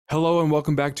Hello and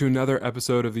welcome back to another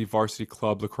episode of the Varsity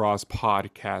Club Lacrosse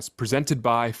podcast presented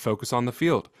by Focus on the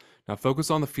Field. Now, Focus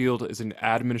on the Field is an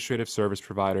administrative service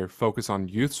provider focused on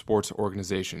youth sports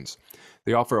organizations.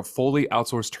 They offer a fully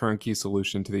outsourced turnkey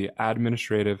solution to the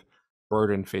administrative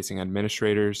burden facing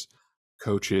administrators,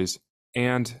 coaches,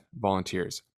 and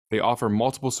volunteers. They offer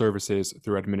multiple services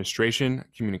through administration,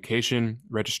 communication,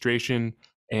 registration,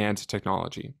 and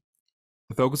technology.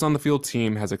 The Focus on the Field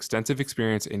team has extensive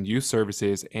experience in youth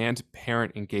services and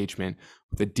parent engagement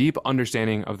with a deep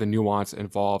understanding of the nuance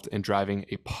involved in driving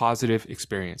a positive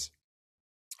experience.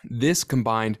 This,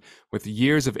 combined with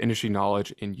years of industry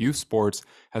knowledge in youth sports,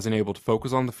 has enabled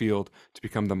Focus on the Field to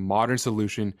become the modern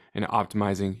solution in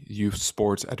optimizing youth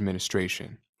sports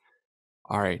administration.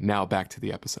 All right, now back to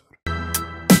the episode.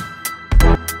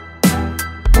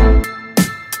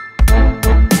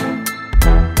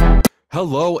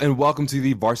 Hello and welcome to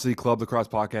the Varsity Club Lacrosse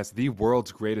Podcast, the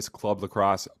world's greatest club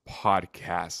lacrosse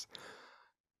podcast.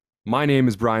 My name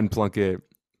is Brian Plunkett.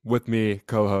 With me,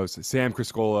 co-host Sam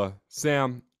Criscola.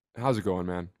 Sam, how's it going,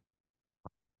 man?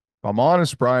 If I'm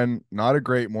honest, Brian, not a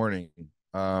great morning.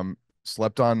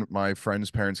 Slept on my friend's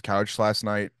parents' couch last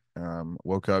night.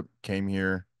 Woke up, came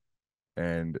here,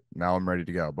 and now I'm ready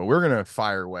to go. But we're gonna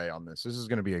fire away on this. This is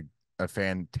gonna be a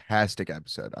fantastic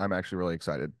episode. I'm actually really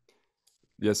excited.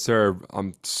 Yes, sir.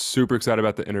 I'm super excited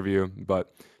about the interview.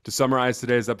 But to summarize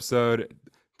today's episode,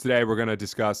 today we're going to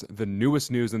discuss the newest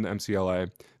news in the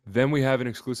MCLA. Then we have an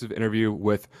exclusive interview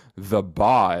with the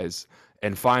Boz.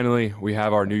 And finally, we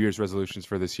have our New Year's resolutions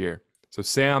for this year. So,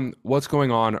 Sam, what's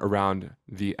going on around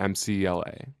the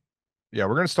MCLA? Yeah,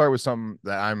 we're gonna start with something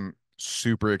that I'm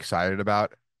super excited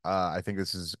about. I think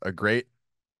this is a great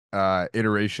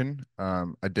iteration,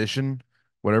 addition,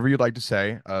 whatever you'd like to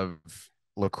say, of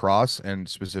lacrosse and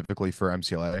specifically for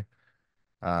MCLA.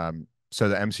 So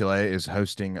the MCLA is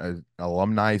hosting a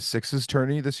alumni sixes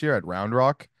tourney this year at Round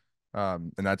Rock.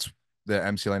 And that's the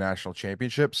MCLA National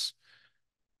Championships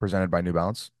presented by New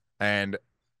Balance. And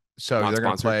so Not they're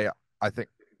going to sponsored. play, I think,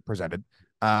 presented.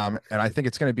 And I think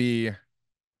it's going to be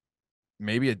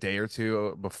maybe a day or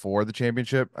two before the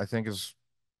championship, I think is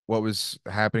what was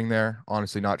happening there.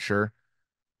 Honestly, not sure.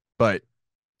 But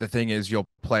the thing is, you'll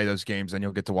play those games and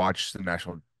you'll get to watch the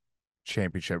national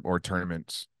championship or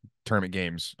tournament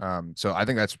games. So I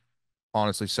think that's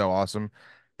honestly so awesome.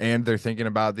 And they're thinking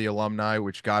about the alumni,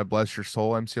 which God bless your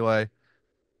soul, MCLA.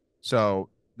 So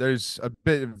there's a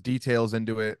bit of details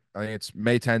into it. I think it's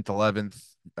May 10th,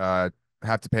 11th.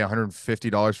 Have to pay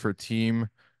 $150 for a team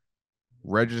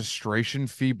registration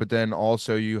fee, but then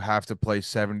also you have to pay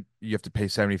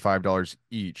 $75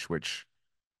 each, which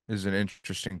is an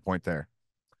interesting point there.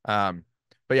 Um,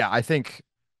 but yeah, I think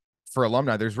for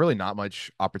alumni, there's really not much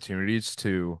opportunities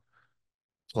to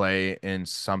play in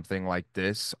something like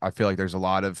this. I feel like there's a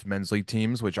lot of men's league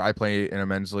teams, which I play in a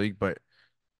men's league, but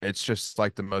it's just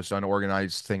like the most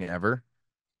unorganized thing ever.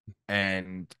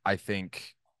 And I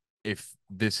think if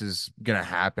this is going to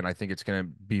happen, I think it's going to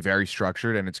be very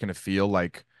structured and it's going to feel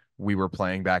like we were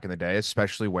playing back in the day,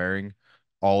 especially wearing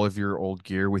all of your old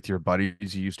gear with your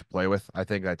buddies you used to play with. I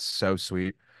think that's so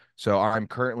sweet. So I'm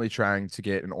currently trying to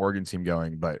get an Oregon team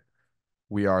going, but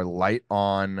we are light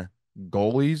on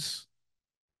goalies.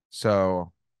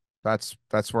 So that's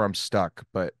where I'm stuck.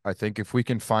 But I think if we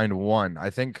can find one,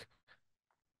 I think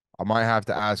I might have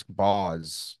to ask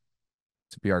Boz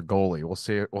to be our goalie. We'll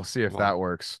see if Wow. that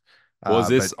works.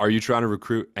 But Are you trying to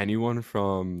recruit anyone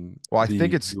from well, the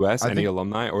US, I any think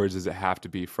alumni, or does it have to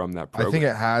be from that I think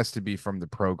program? it has to be from the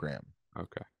program.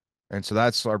 Okay. And so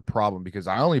that's our problem because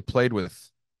I only played with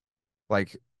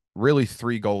like really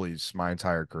three goalies my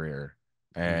entire career.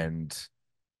 Mm. And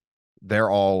they're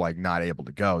all like not able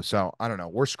to go. So I don't know.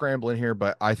 We're scrambling here,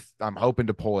 but I'm hoping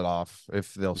to pull it off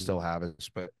if they'll Mm. still have us.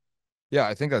 But yeah,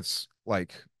 I think that's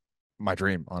like my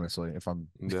dream, honestly. If I'm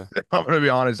Yeah. if I'm gonna be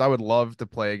honest, I would love to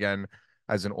play again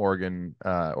as an Oregon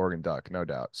Duck, no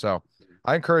doubt. So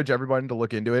I encourage everyone to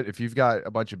look into it. If you've got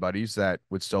a bunch of buddies that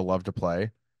would still love to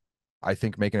play, I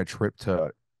think making a trip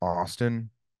to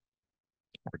Austin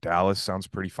or Dallas sounds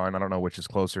pretty fun. I don't know which is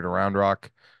closer to Round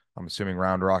Rock. I'm assuming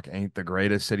Round Rock ain't the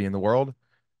greatest city in the world.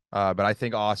 But I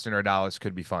think Austin or Dallas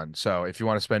could be fun. So if you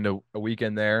want to spend a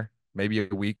weekend there, maybe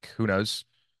a week, who knows?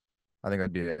 I think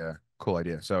that'd be a cool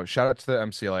idea. So shout out to the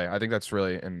MCLA. I think that's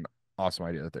really an awesome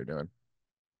idea that they're doing.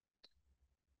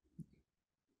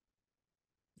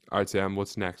 All right, Sam,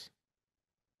 what's next?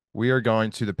 We are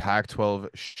going to the Pac-12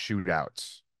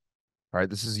 shootouts. All right,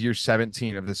 this is year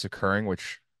 17 of this occurring,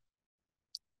 which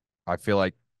I feel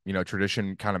like,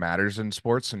 tradition kind of matters in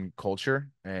sports and culture.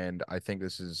 And I think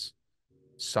this is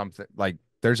something like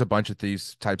there's a bunch of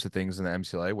these types of things in the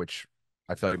MCLA, which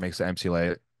I feel like it makes the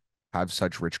MCLA have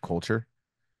such rich culture.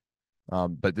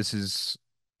 But this is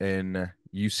in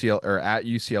UCL or at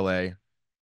UCLA,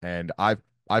 and I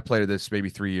played at this maybe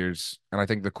 3 years, and I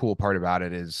think the cool part about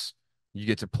it is you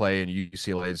get to play in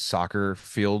UCLA's soccer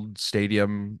field,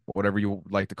 stadium, whatever you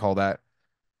like to call that.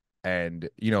 And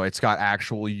it's got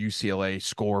actual UCLA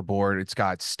scoreboard, it's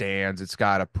got stands, it's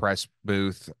got a press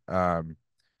booth.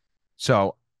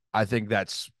 So I think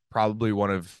that's probably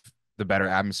one of the better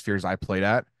atmospheres I played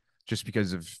at, just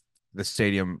because of the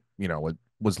stadium,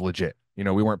 was legit.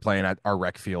 We weren't playing at our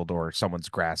rec field or someone's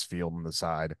grass field on the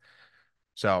side.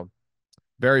 So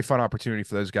very fun opportunity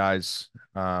for those guys.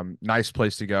 Nice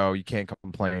place to go. You can't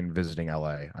complain visiting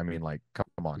LA. I mean, like,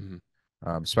 come on.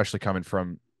 Hmm. Especially coming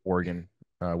from Oregon,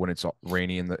 when it's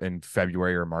rainy in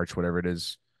February or March, whatever it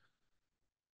is.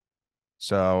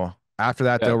 So after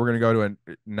that, Yeah. though, we're gonna go to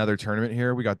another tournament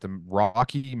here. We got the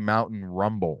Rocky Mountain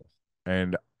Rumble,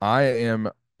 and I am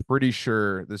pretty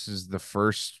sure this is the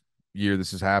first year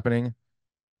this is happening.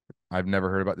 I've never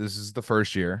heard about this. Is the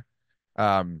first year.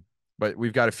 Um, but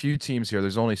we've got a few teams here.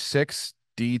 There's only six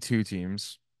D2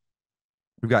 teams.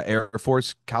 We've got Air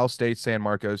Force, Cal State, San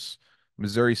Marcos,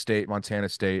 Missouri State, Montana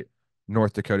State,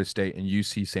 North Dakota State, and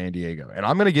UC San Diego. And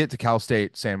I'm going to get to Cal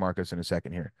State, San Marcos in a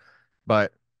second here.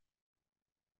 But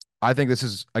I think this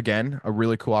is, again, a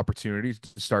really cool opportunity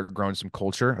to start growing some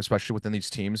culture, especially within these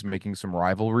teams, making some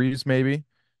rivalries, maybe.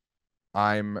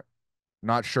 I'm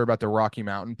not sure about the Rocky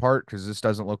Mountain part because this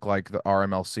doesn't look like the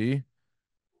RMLC.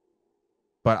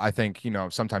 But I think,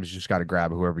 sometimes you just got to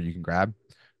grab whoever you can grab.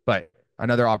 But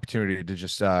another opportunity to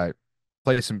just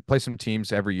play some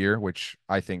teams every year, which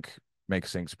I think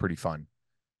makes things pretty fun.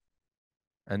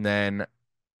 And then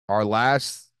our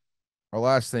last our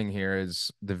last thing here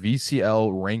is the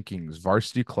VCL rankings,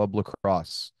 Varsity Club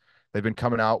Lacrosse. They've been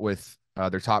coming out with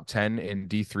their top 10 in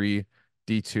D3,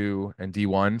 D2, and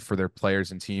D1 for their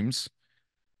players and teams.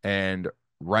 And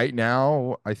right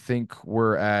now, I think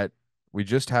we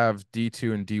just have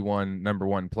D2 and D1 number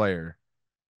one player.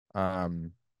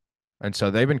 Um, and so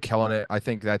they've been killing it. I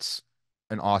think that's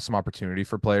an awesome opportunity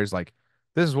for players. Like,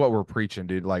 this is what we're preaching,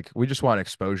 dude. Like, we just want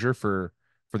exposure for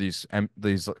these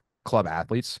club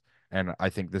athletes, and I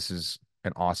think this is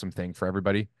an awesome thing for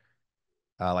everybody.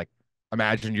 Like,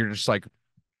 imagine you're just like,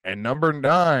 and number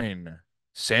nine,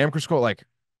 Sam Crisco. Like,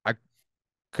 I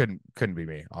couldn't be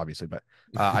me, obviously, but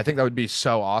I think that would be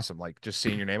so awesome. Like, just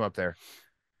seeing your name up there.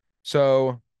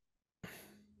 So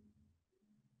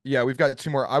yeah, we've got two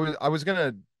more. I was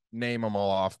gonna name them all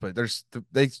off, but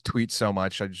they tweet so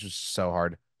much. It's just so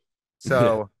hard. Yeah,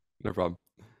 So no problem.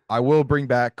 I will bring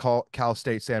back Cal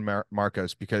State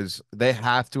Marcos because they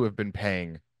have to have been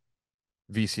paying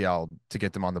VCL to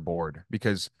get them on the board,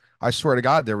 because I swear to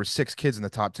God, there were six kids in the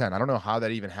top 10. I don't know how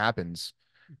that even happens,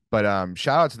 but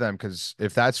shout out to them, because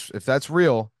if that's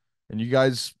real and you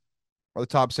guys are the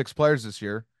top six players this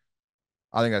year,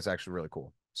 I think that's actually really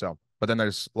cool. So, but then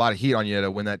there's a lot of heat on you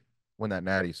to win that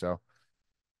natty. So,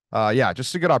 yeah,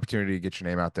 just a good opportunity to get your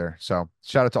name out there. So,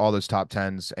 shout out to all those top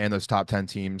tens and those top 10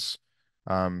 teams.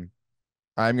 Um,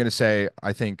 I'm gonna say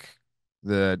I think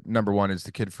the number one is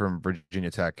the kid from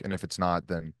Virginia Tech, and if it's not,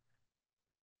 then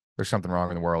there's something wrong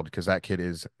in the world, because that kid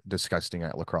is disgusting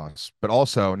at lacrosse. But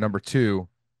also number two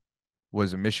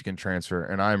was a Michigan transfer,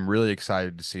 and I'm really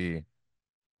excited to see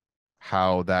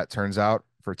how that turns out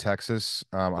for Texas.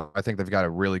 I think they've got a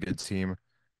really good team,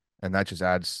 and that just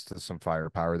adds to some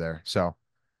firepower there. So,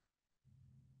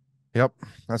 yep,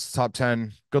 that's the top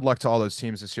 10. Good luck to all those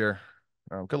teams this year.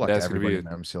 Good luck Yeah, to it's gonna everybody be in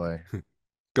the MCLA,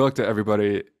 good luck to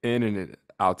everybody in and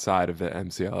outside of the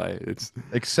MCLA. It could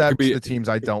except be, the teams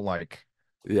I don't like.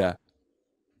 yeah.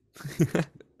 All There's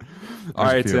a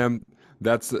right, few. Sam.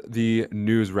 That's the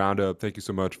news roundup. Thank you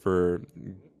so much for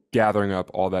gathering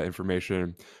up all that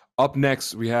information. Up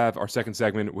next, we have our second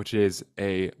segment, which is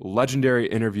a legendary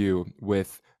interview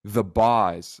with the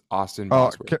Boz, Austin Oh,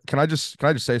 Bosworth. can I just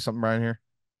say something, Brian, here?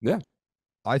 Yeah.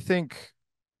 I think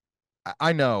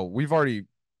I know we've already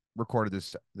recorded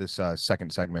this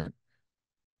second segment,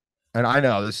 and I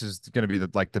know this is going to be the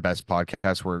best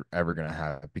podcast we're ever going to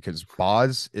have, because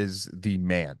Boz is the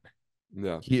man.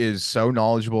 Yeah. He is so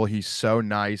knowledgeable. He's so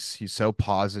nice. He's so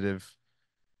positive.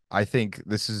 I think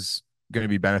this is going to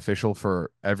be beneficial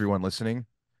for everyone listening.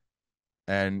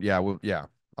 And yeah,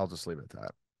 I'll just leave it at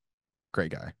that.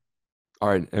 Great guy. All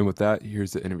right. And with that,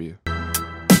 here's the interview.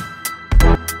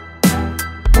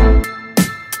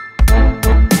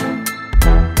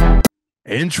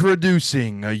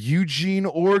 Introducing a Eugene,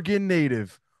 Oregon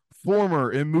native,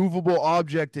 former immovable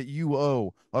object at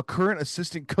UO, a current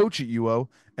assistant coach at UO,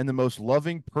 and the most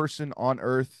loving person on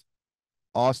earth.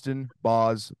 Austin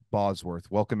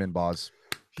Bosworth. Welcome in, Boz.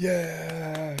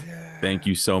 Yeah, Thank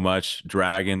you so much,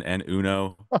 Dragon and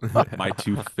Uno, my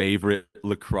two favorite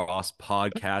lacrosse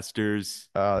podcasters.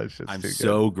 Oh, it's just I'm too good.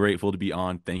 so grateful to be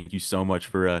on. Thank you so much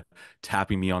for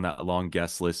tapping me on that long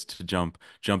guest list to jump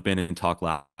in and talk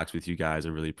lax with you guys. I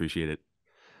really appreciate it.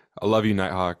 I love you,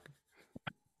 Nighthawk.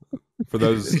 For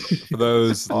those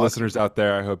Awesome. listeners out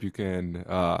there, I hope you can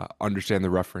understand the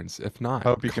reference. If not,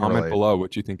 Hope you can comment relate. below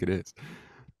what you think it is.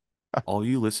 All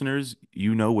you listeners,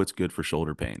 you know what's good for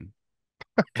shoulder pain.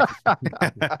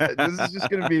 This is just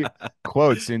gonna be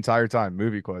quotes the entire time,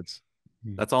 movie quotes.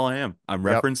 That's all I am. I'm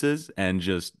Yep. references and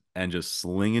just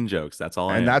slinging jokes. That's all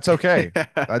I And am. that's okay.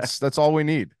 That's all we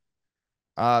need.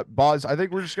 Boz, I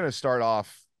think we're just gonna start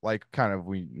off like kind of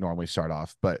we normally start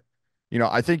off, but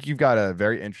I think you've got a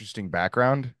very interesting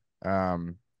background.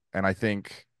 And I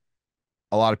think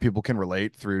a lot of people can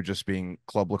relate through just being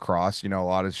club lacrosse. A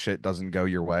lot of shit doesn't go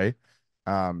your way,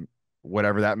 um,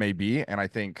 whatever that may be. And I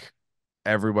think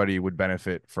everybody would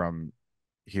benefit from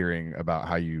hearing about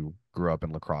how you grew up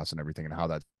in lacrosse and everything and how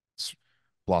that's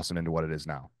blossomed into what it is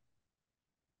now.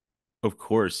 Of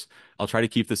course. I'll try to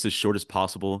keep this as short as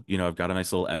possible. I've got a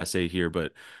nice little essay here,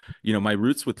 but my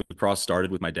roots with lacrosse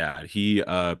started with my dad. He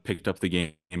picked up the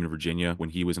game in Virginia when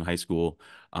he was in high school,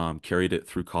 carried it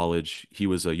through college. He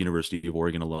was a University of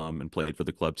Oregon alum and played for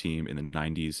the club team in the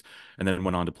 90s, and then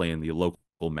went on to play in the local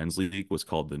men's league, was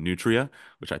called the Nutria,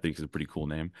 which I think is a pretty cool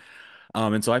name.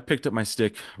 And so I picked up my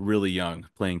stick really young,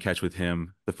 playing catch with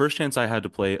him. The first chance I had to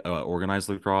play organized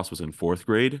lacrosse was in fourth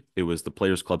grade. It was the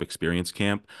Players Club Experience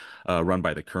Camp, run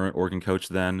by the current Oregon coach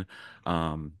then.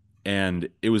 Um, and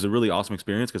it was a really awesome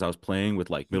experience because I was playing with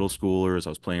like middle schoolers, I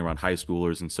was playing around high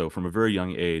schoolers. And so from a very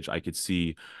young age, I could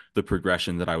see the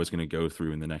progression that I was going to go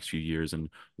through in the next few years and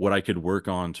what I could work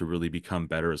on to really become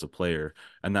better as a player.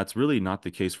 And that's really not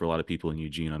the case for a lot of people in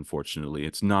Eugene, unfortunately.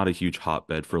 It's not a huge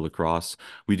hotbed for lacrosse.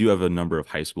 We do have a number of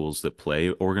high schools that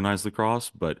play organized lacrosse,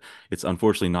 but it's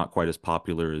unfortunately not quite as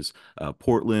popular as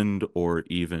Portland or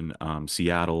even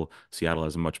Seattle. Seattle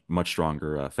has a much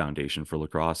stronger foundation for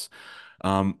lacrosse.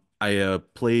 I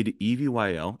played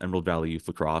EVYL, Emerald Valley Youth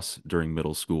Lacrosse, during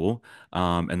middle school.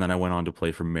 And then I went on to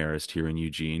play for Marist here in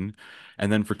Eugene.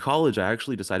 And then for college, I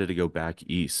actually decided to go back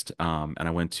east. And I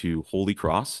went to Holy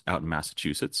Cross out in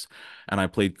Massachusetts, and I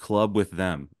played club with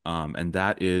them. And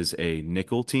that is a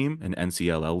nickel team, an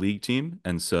NCLL league team.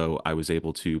 And so I was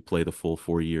able to play the full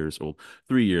 4 years, or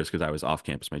 3 years, because I was off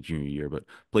campus my junior year, but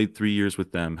played 3 years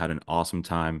with them, had an awesome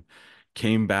time.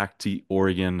 Came back to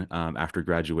Oregon after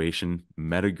graduation,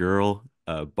 met a girl,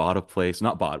 bought a place,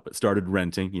 not bought, but started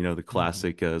renting, the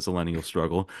classic Zillennial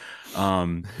struggle.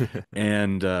 Um,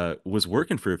 and was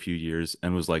working for a few years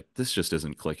and was like, this just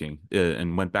isn't clicking,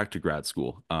 and went back to grad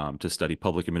school to study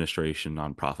public administration,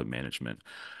 nonprofit management.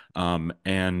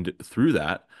 And through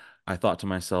that, I thought to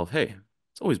myself, hey,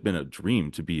 it's always been a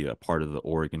dream to be a part of the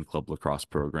Oregon Club Lacrosse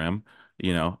program.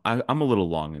 I'm a little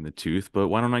long in the tooth, but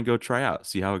why don't I go try out,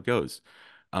 see how it goes?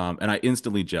 And I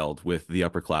instantly gelled with the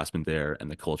upperclassmen there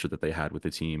and the culture that they had with the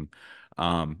team.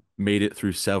 Made it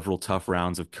through several tough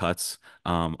rounds of cuts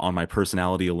on my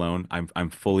personality alone. I'm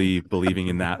fully believing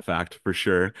in that fact for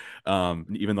sure.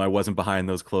 Even though I wasn't behind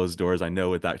those closed doors, I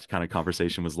know what that kind of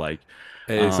conversation was like.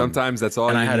 Hey, Um, sometimes that's all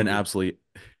and I you had an need. absolute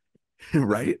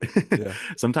right. Yeah.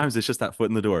 Sometimes it's just that foot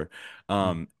in the door.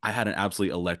 I had an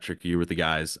absolutely electric year with the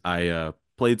guys. I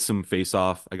played some face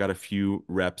off. I got a few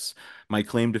reps. My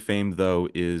claim to fame, though,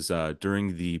 is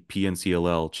during the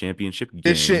PNCLL championship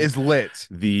This shit game. is lit.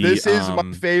 The This is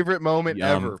my favorite moment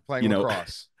ever playing you know,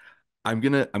 lacrosse. I'm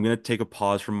gonna take a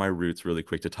pause from my roots really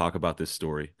quick to talk about this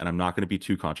story, and I'm not gonna be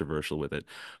too controversial with it.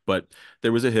 But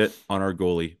there was a hit on our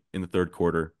goalie in the third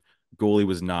quarter. Goalie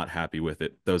was not happy with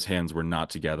it. Those hands were not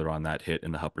together on that hit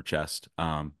in the upper chest.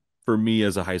 For me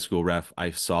as a high school ref,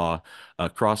 I saw a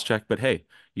cross check, but hey,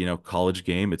 college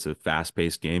game, it's a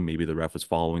fast-paced game. Maybe the ref was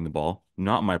following the ball.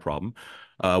 Not my problem.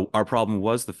 Our problem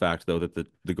was the fact, though, that the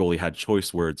goalie had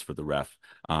choice words for the ref,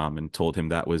 and told him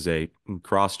that was a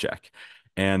cross check.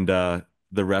 And the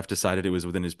ref decided it was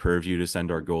within his purview to send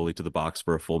our goalie to the box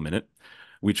for a full minute.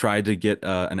 We tried to get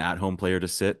an at-home player to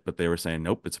sit, but they were saying,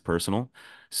 nope, it's personal.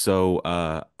 So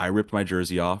I ripped my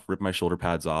jersey off, ripped my shoulder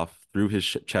pads off, threw his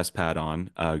chest pad on,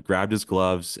 grabbed his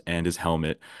gloves and his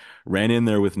helmet, ran in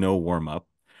there with no warm-up.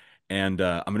 And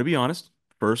I'm going to be honest,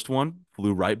 first one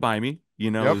flew right by me.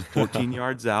 It Yep. was 14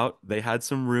 yards out. They had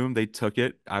some room. They took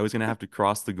it. I was going to have to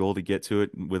cross the goal to get to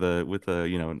it with a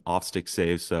an off-stick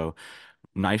save. So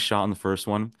nice shot on the first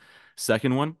one.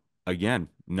 Second one, again,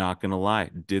 not gonna lie,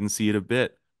 didn't see it a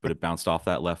bit, but it bounced off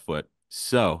that left foot.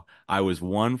 So I was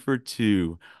 1 for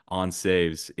 2 on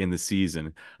saves in the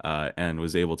season, and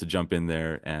was able to jump in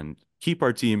there and keep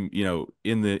our team,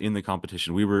 in the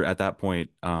competition. We were at that point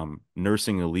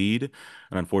nursing a lead,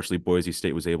 and unfortunately, Boise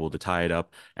State was able to tie it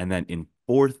up. And then in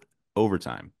fourth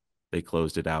overtime, they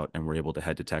closed it out and were able to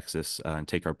head to Texas and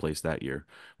take our place that year,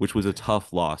 which was a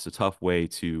tough loss, a tough way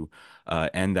to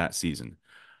end that season.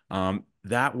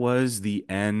 That was the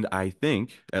end, I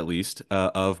think, at least,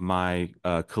 of my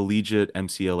collegiate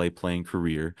MCLA playing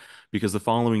career, because the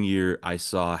following year I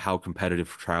saw how competitive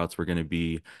tryouts were going to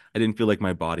be. I didn't feel like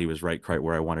my body was right quite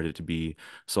where I wanted it to be.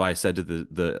 So I said to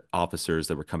the officers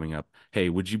that were coming up, hey,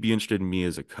 would you be interested in me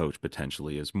as a coach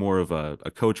potentially, as more of a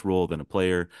coach role than a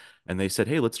player? And they said,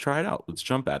 hey, let's try it out. Let's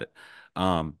jump at it.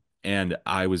 And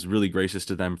I was really gracious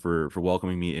to them for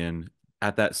welcoming me in.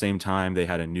 At that same time, they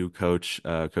had a new coach,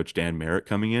 Coach Dan Merritt,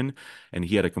 coming in, and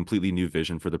he had a completely new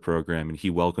vision for the program, and he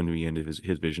welcomed me into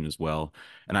his vision as well.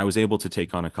 And I was able to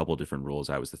take on a couple different roles.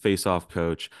 I was the face-off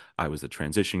coach, I was the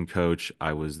transition coach,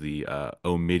 I was the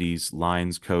O-middies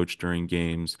lines coach during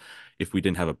games. If we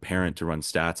didn't have a parent to run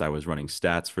stats, I was running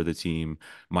stats for the team.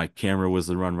 My camera was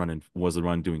the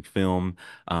run doing film,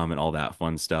 and all that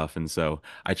fun stuff. And so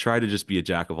I try to just be a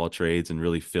jack of all trades and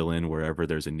really fill in wherever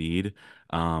there's a need,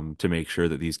 to make sure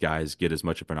that these guys get as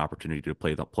much of an opportunity to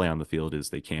play on the field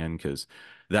as they can, because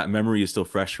that memory is still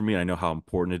fresh for me. I know how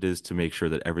important it is to make sure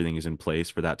that everything is in place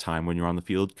for that time when you're on the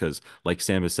field, because like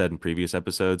Sam has said in previous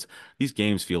episodes, these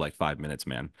games feel like 5 minutes,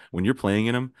 man. When you're playing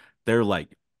in them, they're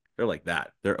like they're like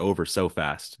that. They're over so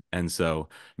fast. And so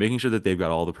making sure that they've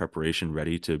got all the preparation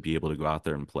ready to be able to go out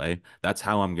there and play, that's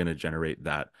how I'm going to generate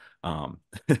that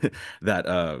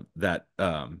that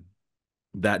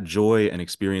that joy and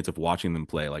experience of watching them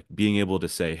play, like being able to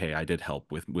say, hey, I did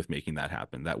help with making that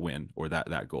happen, that win, or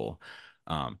that goal.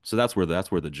 So that's where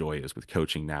the joy is with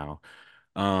coaching now.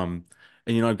 um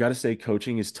and I've got to say,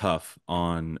 coaching is tough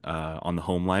on the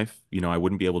home life. I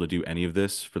wouldn't be able to do any of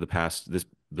this for the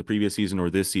previous season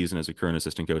or this season as a current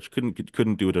assistant coach.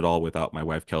 Couldn't do it at all without my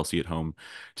wife Kelsey at home,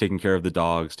 taking care of the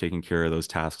dogs, taking care of those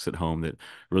tasks at home that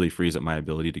really frees up my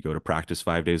ability to go to practice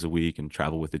 5 days a week and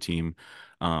travel with the team.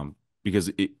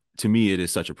 Because to me, it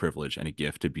is such a privilege and a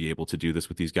gift to be able to do this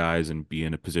with these guys and be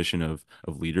in a position of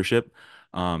leadership.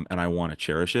 And I want to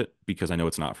cherish it, because I know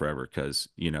it's not forever, because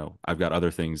I've got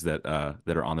other things that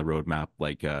are on the roadmap,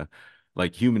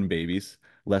 like human babies,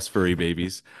 less furry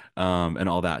babies, and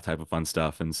all that type of fun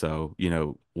stuff. And so,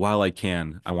 while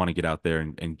I want to get out there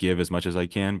and give as much as I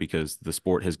can, because the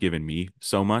sport has given me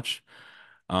so much.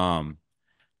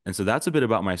 And so that's a bit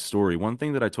about my story. One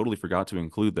thing that I totally forgot to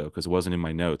include, though, because it wasn't in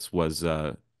my notes, was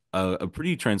a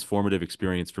pretty transformative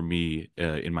experience for me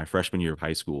in my freshman year of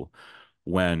high school.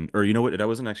 Or you know what, I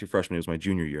wasn't actually freshman, it was my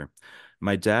junior year.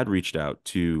 My dad reached out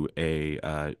to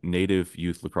a native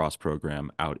youth lacrosse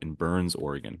program out in Burns,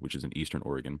 Oregon, which is in Eastern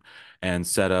Oregon, and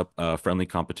set up a friendly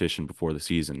competition before the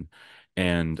season.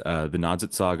 And the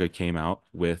Nodsit Saga came out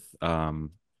with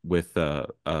a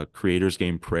creators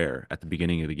game prayer at the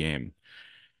beginning of the game.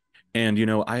 And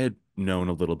I had known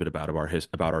a little bit about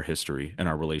our history and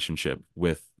our relationship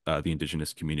with the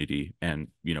indigenous community, and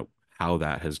how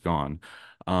that has gone.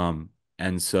 Um,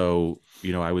 and so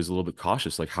I was a little bit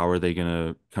cautious, like, how are they going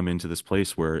to come into this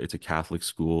place where it's a Catholic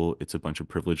school, it's a bunch of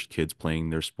privileged kids playing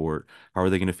their sport? How are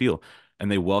they going to feel?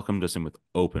 And they welcomed us in with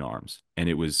open arms, and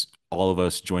it was all of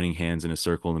us joining hands in a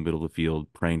circle in the middle of the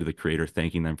field, praying to the Creator,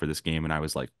 thanking them for this game. And I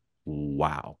was like,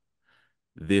 wow,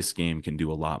 this game can do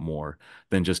a lot more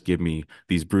than just give me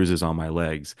these bruises on my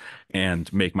legs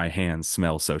and make my hands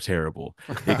smell so terrible.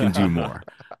 It can do more.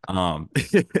 Um,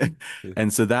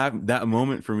 and so that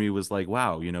moment for me was like,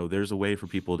 wow, there's a way for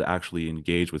people to actually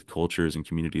engage with cultures and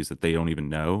communities that they don't even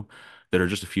know, that are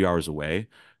just a few hours away,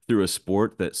 through a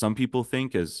sport that some people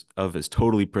think as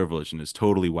totally privileged and is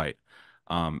totally white.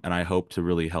 And I hope to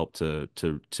really help to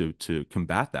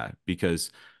combat that,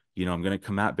 because I'm going to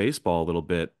come at baseball a little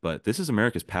bit, but this is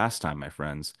America's pastime, my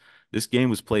friends. This game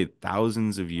was played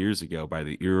thousands of years ago by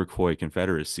the Iroquois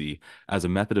Confederacy as a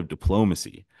method of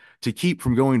diplomacy to keep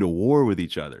from going to war with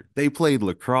each other. They played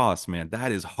lacrosse, man.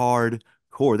 That is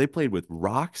hardcore. They played with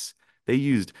rocks. They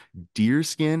used deer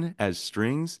skin as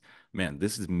strings. Man,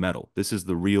 this is metal. This is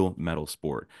the real metal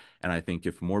sport. And I think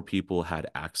if more people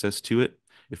had access to it,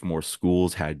 if more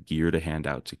schools had gear to hand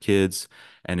out to kids,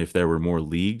 and if there were more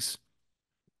leagues,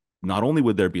 not only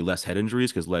would there be less head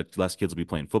injuries, because less kids will be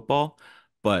playing football,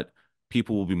 but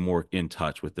people will be more in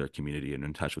touch with their community and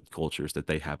in touch with cultures that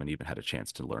they haven't even had a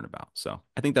chance to learn about. So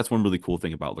I think that's one really cool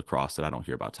thing about lacrosse that I don't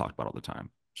hear about talked about all the time.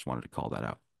 Just wanted to call that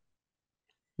out.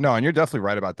 No, and you're definitely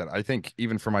right about that. I think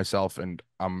even for myself, and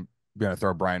I'm gonna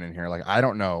throw Brian in here. Like, I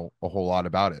don't know a whole lot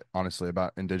about it, honestly,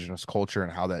 about indigenous culture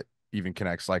and how that even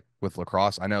connects like with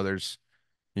lacrosse. I know there's,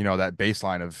 that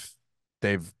baseline of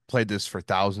they've played this for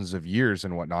thousands of years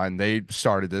and whatnot, and they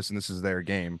started this and this is their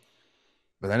game.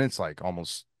 But then it's like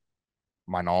almost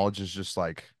my knowledge is just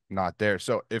like not there.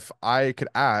 So if I could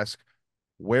ask,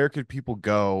 where could people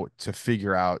go to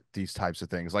figure out these types of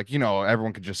things? Like,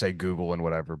 everyone could just say Google and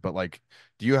whatever, but like,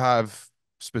 do you have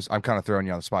I'm kind of throwing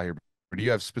you on the spot here, but do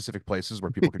you have specific places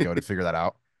where people could go to figure that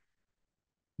out?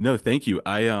 No, thank you.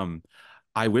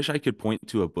 I wish I could point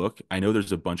to a book. I know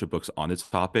there's a bunch of books on this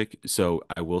topic, so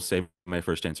I will say my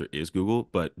first answer is Google,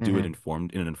 but do it Hmm. in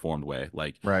an informed way.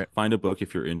 Like Right. find a book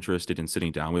if you're interested in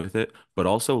sitting down with it, but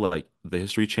also like the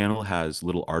History Channel has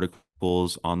little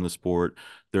articles on the sport.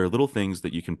 There are little things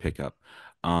that you can pick up.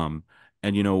 Um,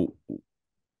 and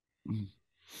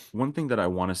one thing that I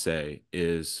want to say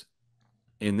is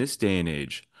in this day and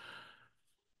age,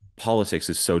 politics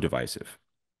is so divisive.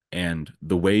 And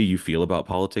the way you feel about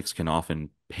politics can often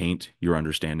paint your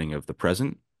understanding of the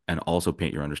present and also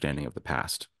paint your understanding of the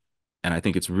past. And I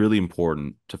think it's really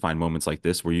important to find moments like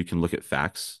this where you can look at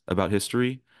facts about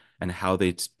history and how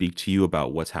they speak to you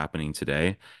about what's happening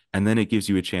today. And then it gives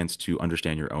you a chance to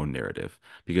understand your own narrative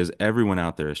because everyone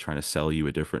out there is trying to sell you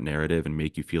a different narrative and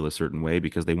make you feel a certain way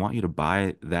because they want you to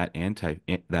buy that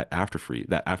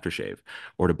aftershave,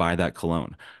 or to buy that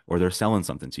cologne, or they're selling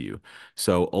something to you.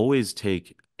 So always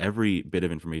take every bit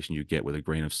of information you get with a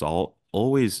grain of salt.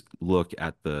 Always look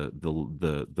at the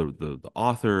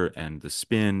author and the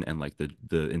spin and like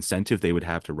the incentive they would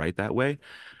have to write that way,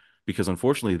 because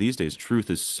unfortunately these days truth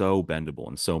is so bendable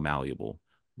and so malleable.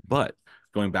 But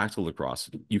going back to lacrosse,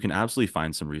 you can absolutely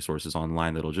find some resources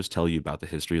online that'll just tell you about the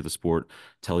history of the sport,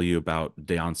 tell you about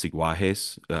de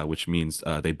Ansiguajes, which means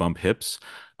they bump hips,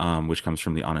 which comes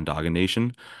from the Onondaga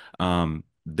Nation.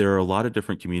 There are a lot of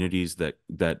different communities that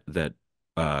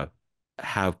uh,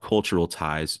 have cultural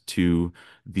ties to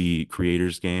the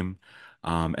creators game.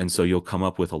 And so you'll come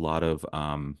up with a lot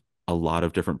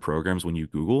of different programs when you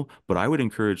Google, but I would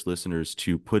encourage listeners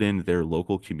to put in their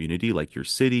local community, like your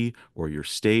city or your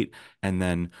state, and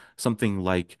then something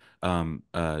like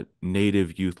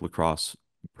Native Youth Lacrosse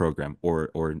program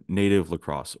or Native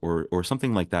Lacrosse or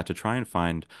something like that to try and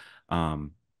find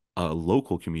um, a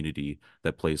local community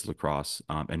that plays lacrosse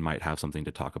and might have something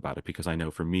to talk about it. Because I know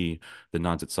for me, the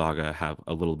Nansat Saga have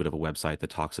a little bit of a website that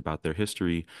talks about their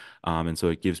history. And so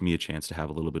it gives me a chance to have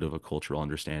a little bit of a cultural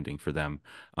understanding for them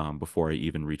before I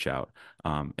even reach out.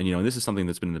 And this is something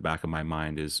that's been in the back of my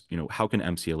mind is, how can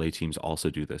MCLA teams also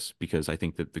do this? Because I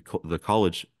think that the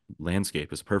college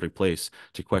landscape is a perfect place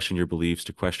to question your beliefs,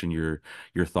 to question your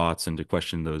thoughts, and to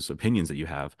question those opinions that you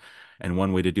have. And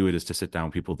one way to do it is to sit down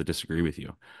with people that disagree with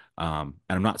you. And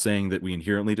I'm not saying that we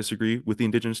inherently disagree with the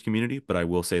indigenous community, but I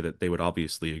will say that they would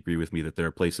obviously agree with me that there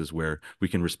are places where we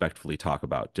can respectfully talk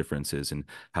about differences in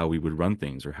how we would run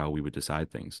things or how we would decide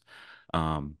things.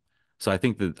 Um, so I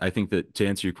think that to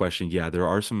answer your question, yeah, there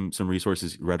are some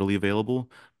resources readily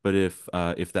available, but if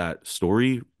that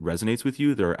story resonates with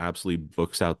you, there are absolutely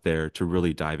books out there to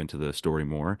really dive into the story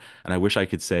more. And I wish I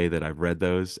could say that I've read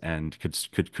those and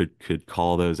could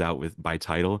call those out with by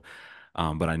title,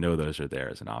 but I know those are there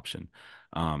as an option.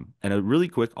 And a really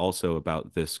quick also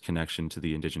about this connection to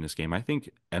the indigenous game, I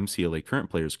think MCLA current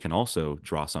players can also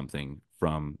draw something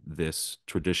from this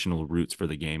traditional roots for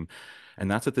the game. And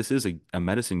that's that this is a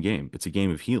medicine game. It's a game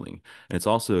of healing. And it's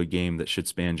also a game that should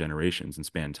span generations and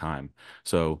span time.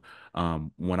 So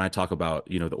when I talk about,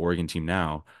 the Oregon team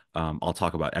now, I'll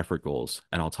talk about effort goals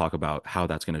and I'll talk about how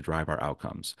that's going to drive our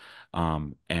outcomes.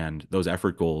 And those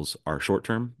effort goals are short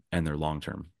term and they're long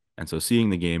term. And so seeing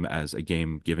the game as a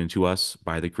game given to us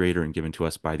by the creator and given to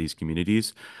us by these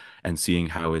communities and seeing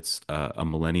how it's a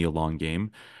millennia long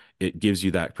game, it gives you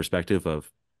that perspective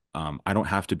of I don't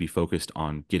have to be focused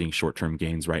on getting short-term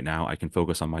gains right now. I can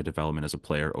focus on my development as a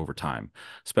player over time,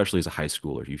 especially as a high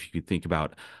schooler. If you think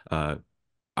about,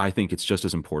 I think it's just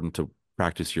as important to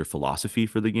practice your philosophy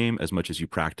for the game as much as you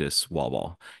practice wall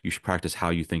ball. You should practice how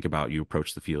you think about you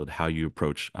approach the field, how you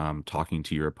approach talking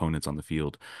to your opponents on the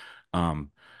field.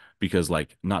 Um, because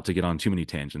like not to get on too many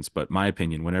tangents, but my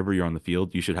opinion, whenever you're on the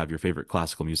field, you should have your favorite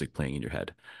classical music playing in your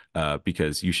head,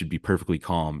 because you should be perfectly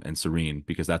calm and serene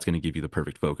because that's going to give you the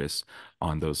perfect focus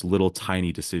on those little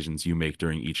tiny decisions you make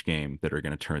during each game that are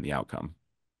going to turn the outcome.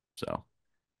 So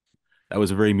that was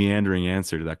a very meandering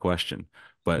answer to that question.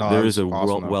 But No, that there is was a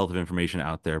awesome though. wealth of information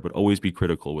out there, but always be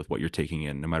critical with what you're taking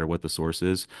in, no matter what the source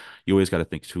is. You always got to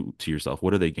think to yourself,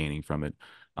 what are they gaining from it?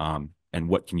 And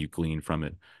what can you glean from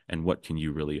it? And what can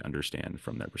you really understand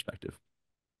from their perspective?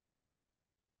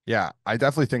 Yeah, I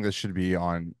definitely think this should be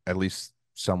on at least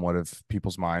somewhat of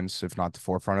people's minds, if not the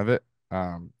forefront of it.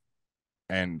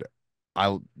 And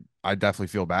I I definitely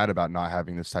feel bad about not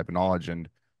having this type of knowledge and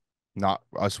not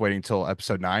us waiting until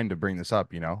episode 9 to bring this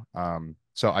up, you know.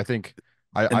 So I think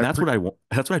And I that's what I want.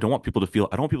 That's what I don't want people to feel.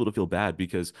 I don't want people to feel bad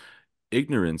because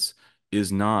ignorance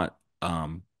is not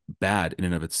bad in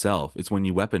and of itself. It's when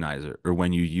you weaponize it or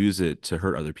when you use it to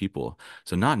hurt other people.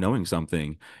 So not knowing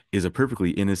something is a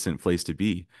perfectly innocent place to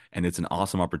be. And it's an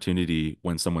awesome opportunity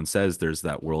when someone says there's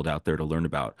that world out there to learn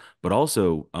about. But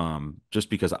also, just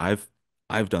because I've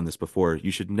done this before,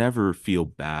 you should never feel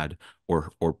bad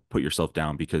or put yourself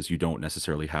down because you don't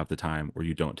necessarily have the time or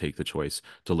you don't take the choice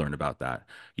to learn about that.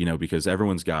 Because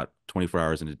everyone's got 24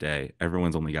 hours in a day.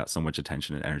 Everyone's only got so much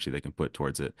attention and energy they can put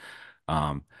towards it.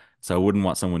 Um, so I wouldn't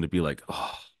want someone to be like,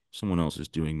 oh, someone else is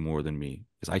doing more than me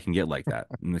because I can get like that.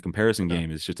 And the comparison yeah.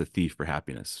 game is just a thief for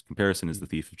happiness. Comparison is the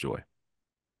thief of joy.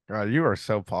 God, you are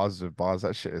so positive, boss.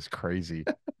 That shit is crazy.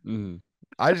 Mm.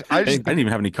 I I just didn't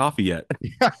even have any coffee yet.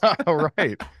 yeah,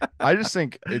 right. I just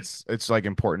think it's like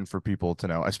important for people to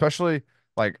know, especially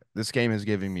like this game has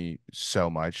given me so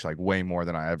much, like way more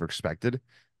than I ever expected.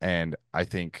 And I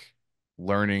think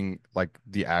learning like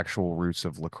the actual roots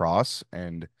of lacrosse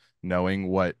and knowing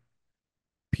what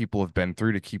people have been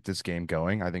through to keep this game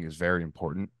going, I think is very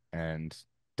important and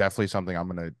definitely something I'm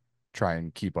gonna try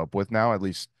and keep up with now, at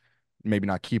least maybe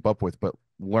not keep up with, but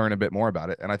learn a bit more about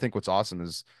it. And I think what's awesome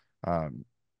is um,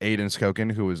 Aiden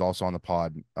Skokin, who was also on the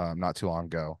pod not too long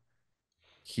ago,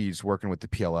 he's working with the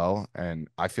PLL, and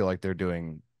I feel like they're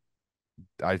doing.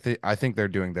 I think they're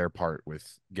doing their part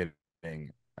with getting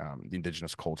the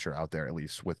indigenous culture out there, at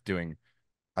least with doing.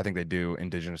 I think they do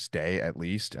Indigenous Day at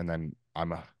least, and then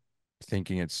I'm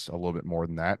thinking it's a little bit more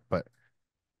than that, but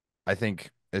I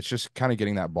think it's just kind of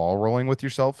getting that ball rolling with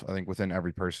yourself. I think within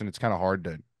every person, it's kind of hard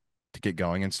to get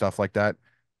going and stuff like that.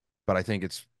 But I think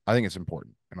it's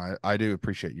important, and I do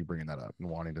appreciate you bringing that up and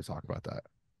wanting to talk about that.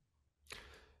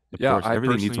 Of Yeah, course, I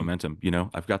everything needs personally. momentum.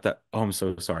 I've got that. Oh, I'm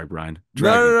so sorry, Brian. No,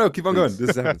 no, Dragon, no. Keep on going. please.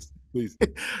 This happens. Please.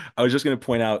 I was just going to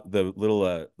point out the little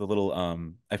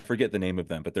I forget the name of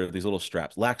them, but they're these little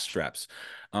straps, lax straps.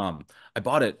 I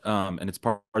bought it and it's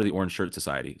part of the Orange Shirt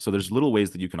Society. So there's little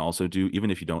ways that you can also do, even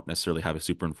if you don't necessarily have a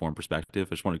super informed perspective.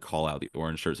 I just want to call out the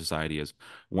Orange Shirt Society as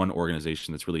one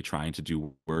organization that's really trying to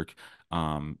do work.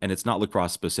 And it's not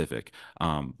lacrosse specific,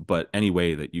 but any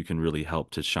way that you can really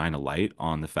help to shine a light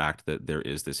on the fact that there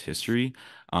is this history.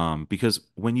 Because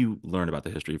when you learn about the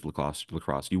history of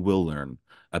lacrosse, you will learn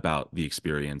about the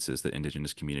experiences that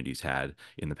indigenous communities had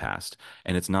in the past.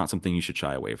 And it's not something you should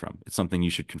shy away from. It's something you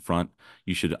should confront,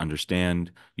 you should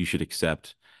understand, you should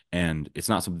accept. And it's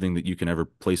not something that you can ever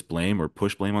place blame or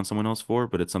push blame on someone else for,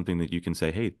 but it's something that you can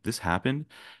say, hey, this happened.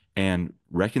 And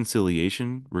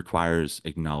reconciliation requires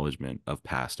acknowledgement of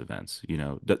past events.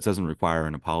 That doesn't require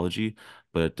an apology,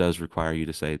 but it does require you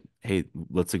to say, hey,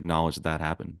 let's acknowledge that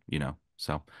happened.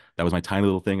 So that was my tiny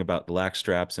little thing about the lax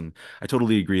straps. And I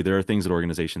totally agree. There are things that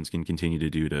organizations can continue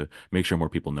to do to make sure more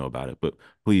people know about it. But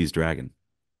please, Dragon.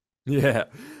 Yeah.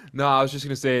 No, I was just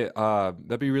gonna say,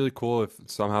 that'd be really cool if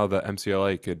somehow the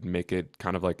MCLA could make it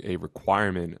kind of like a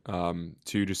requirement,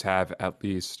 to just have at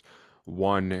least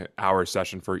 1 hour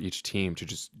session for each team to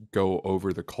just go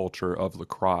over the culture of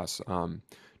lacrosse.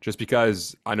 Just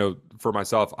because I know for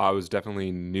myself, I was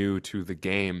definitely new to the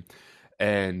game,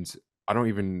 and I don't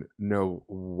even know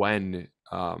when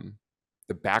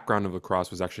the background of lacrosse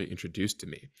was actually introduced to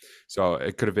me. So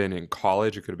it could have been in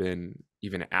college, it could have been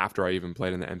even after I even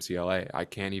played in the MCLA. I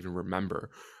can't even remember.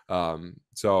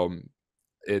 So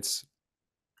it's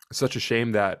such a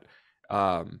shame that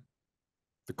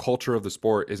the culture of the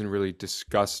sport isn't really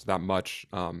discussed that much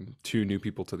to new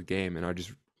people to the game. And I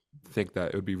just think that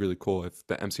it would be really cool if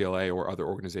the MCLA or other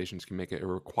organizations can make it a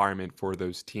requirement for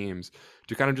those teams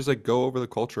to kind of just like go over the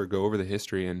culture, go over the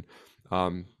history, and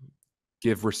um,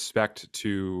 give respect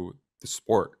to the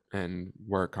sport and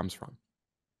where it comes from.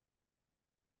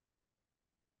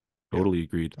 Yeah, Totally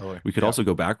agreed. totally. We could Yeah. also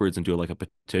go backwards and do like a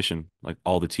petition, like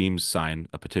all the teams sign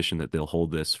a petition that they'll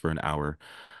hold this for an hour.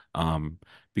 Um,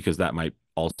 because that might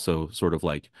also sort of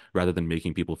like, rather than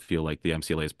making people feel like the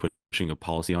MCLA is pushing a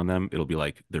policy on them, it'll be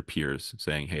like their peers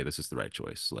saying, hey, this is the right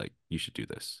choice. Like, you should do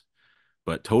this.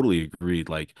 But totally agreed.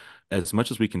 Like, as much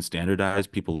as we can standardize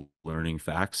people learning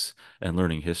facts and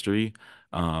learning history,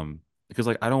 because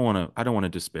like I don't want to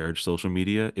disparage social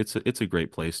media. It's a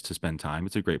great place to spend time.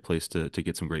 It's a great place to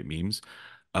get some great memes.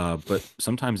 But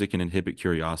sometimes it can inhibit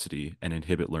curiosity and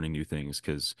inhibit learning new things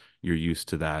because you're used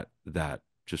to that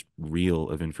just reel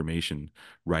of information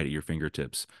right at your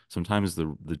fingertips. Sometimes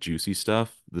the juicy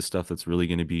stuff, the stuff that's really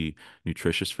going to be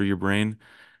nutritious for your brain,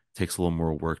 takes a little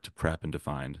more work to prep and to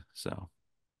find. So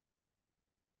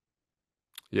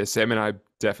Yeah, Sam and I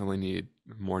definitely need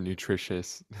more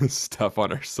nutritious stuff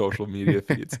on our social media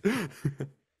feeds.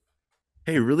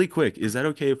 Hey, really quick, is that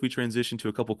okay if we transition to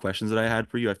a couple questions that I had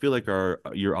for you? I feel like our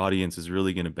your audience is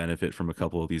really going to benefit from a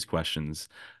couple of these questions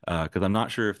because I'm not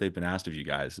sure if they've been asked of you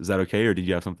guys. Is that okay, or did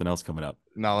you have something else coming up?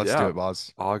 No, let's do Yeah, it,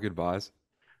 boss. all goodbyes.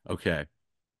 Okay.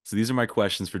 So these are my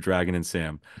questions for Dragon and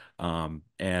Sam.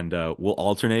 And we'll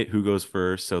alternate who goes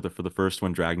first. So for the first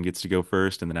one, Dragon gets to go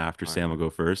first, and then after All right, Sam will go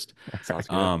first. sounds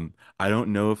good. I don't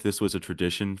know if this was a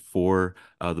tradition for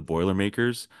the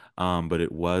Boilermakers, but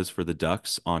it was for the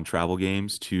Ducks on travel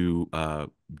games to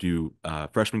do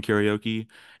freshman karaoke.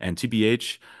 And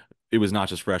TBH, it was not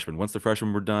just freshmen. Once the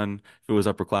freshmen were done, if it was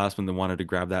upperclassmen that wanted to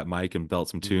grab that mic and belt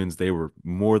some Mhm. tunes, they were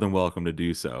more than welcome to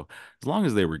do so, as long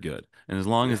as they were good and as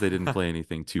long as they didn't play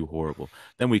anything too horrible.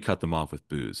 Then we cut them off with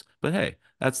booze. But hey,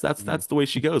 Mhm. that's the way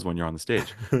she goes when you're on the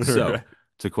stage. So Right.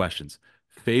 to questions.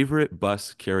 Favorite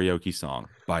bus karaoke song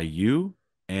by you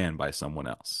and by someone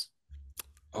else?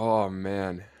 Oh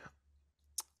man.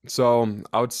 So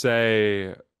I would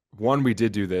say one, we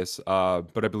did do this,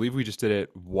 but I believe we just did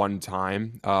it one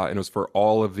time, and it was for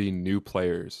all of the new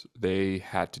players. They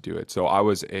had to do it. So I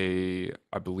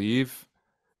believe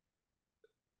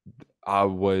I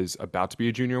was about to be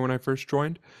a junior when I first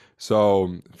joined.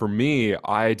 So for me,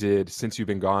 I did "Since You've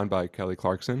Been Gone" by Kelly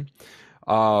Clarkson.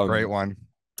 Great Um, one.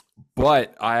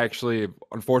 but I actually,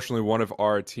 unfortunately, one of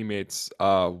our teammates,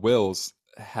 Will's,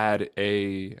 had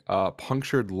a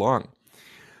punctured lung.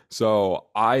 So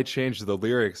I changed the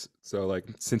lyrics. So like,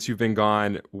 since you've been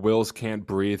gone, Wills can't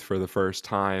breathe for the first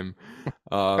time.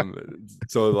 Um,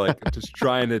 so like, just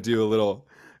trying to do a little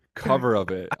cover of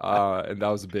it, and that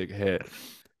was a big hit.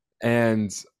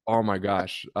 And oh my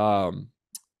gosh,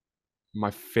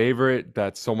 my favorite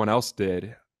that someone else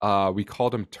did, we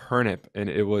called him Turnip, and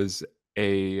it was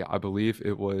I believe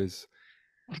it was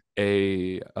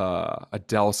a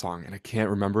Adele song, and I can't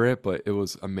remember it, but it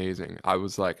was amazing. I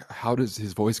was like, how does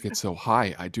his voice get so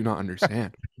high? I do not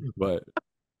understand. But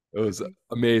it was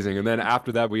amazing. And then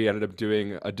after that, we ended up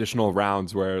doing additional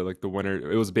rounds where like the winner,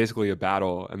 it was basically a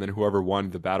battle, and then whoever won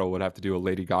the battle would have to do a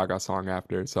Lady Gaga song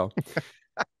after. So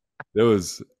it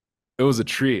was it was a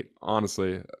treat,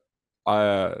 honestly.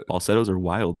 I Falsettos are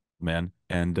wild, man.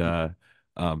 And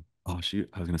oh shoot,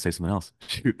 I was gonna say something else.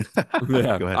 Shoot.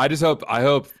 yeah, Go ahead. I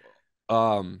hope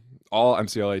all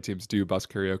MCLA teams do bus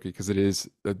karaoke because it is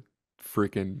a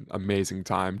freaking amazing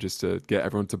time just to get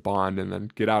everyone to bond and then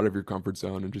get out of your comfort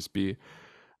zone and just be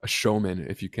a showman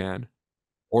if you can.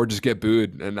 Or just get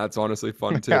booed, and that's honestly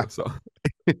fun too. Yeah. So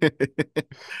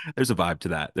There's a vibe to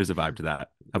that. There's a vibe to that.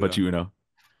 How about yeah. you, Uno?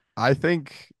 I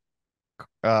think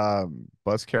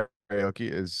bus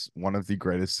karaoke is one of the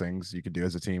greatest things you could do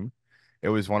as a team. It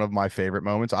was one of my favorite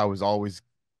moments. I was always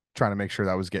trying to make sure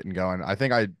that was getting going. I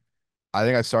think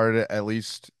I started it at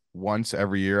least once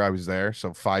every year I was there.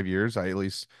 So 5 years, I at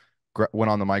least went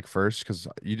on the mic first because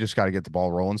you just got to get the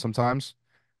ball rolling sometimes.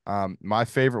 My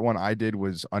favorite one I did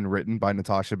was "Unwritten" by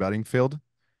Natasha Bedingfield.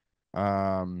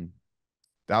 Um,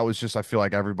 that was just I feel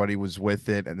like everybody was with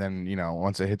it, and then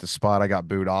once I hit the spot, I got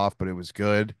booed off, but it was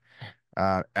good.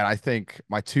 And I think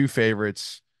my two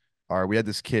favorites are we had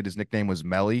this kid, his nickname was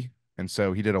Melly, and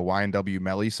so he did a YNW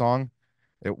Melly song.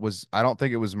 I don't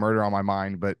think it was Murder on My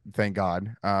Mind, but thank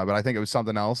God. But I think it was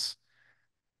something else.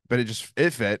 But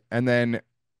it fit. And then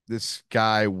this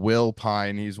guy, Will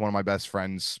Pine, he's one of my best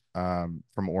friends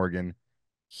from Oregon.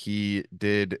 He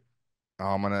did oh,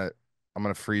 I'm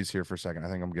gonna freeze here for a second. I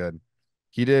think I'm good.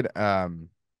 He did The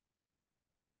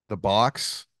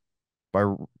Box by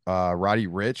Roddy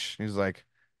Rich. He's like,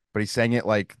 but he sang it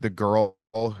like the girl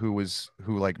who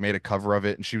like made a cover of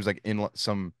it, and she was like in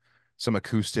some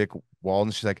acoustic wall,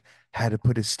 and she's like, had to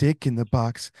put a stick in the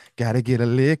box, gotta get a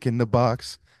lick in the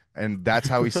box, and that's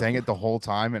how he sang it the whole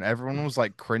time, and everyone was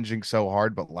like cringing so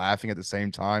hard but laughing at the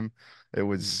same time. It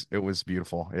was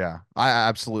beautiful. Yeah, I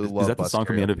absolutely Is love that the bus song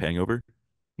from the end of karaoke. Hangover?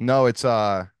 No, it's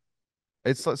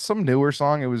some newer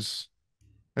song. It was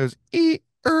e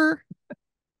er.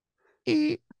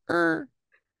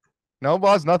 No,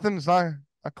 boss, nothing. It's not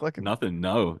clicking. Nothing.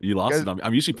 No, you You lost guys, it.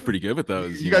 I'm usually pretty good with you,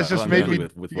 those. you guys just I'm made usually me.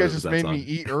 with You what guys was just that made me song?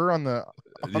 eat on the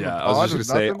Yeah, I was pod just gonna with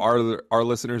say nothing. our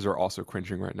listeners are also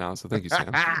cringing right now, so thank you,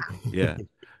 Sam. Yeah,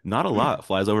 not a lot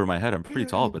flies over my head. I'm pretty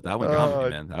tall, but that one got me, Oh,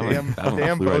 man. That one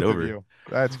damn, flew right both of over. you.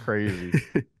 That's crazy.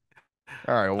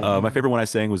 All right. Well, My favorite one I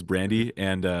sang was Brandy,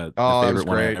 and the oh, that was favorite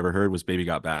one I great. ever heard was Baby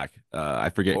Got Back. I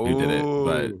forget who did it,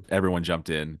 but Oh, everyone jumped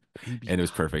in, Baby and it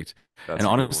was got perfect. that's And a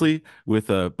good one. honestly, with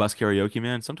bus karaoke,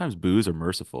 man, sometimes boos are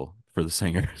merciful for the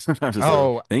singer. Sometimes it's like, True.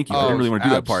 Oh, thank you. I didn't oh, really want to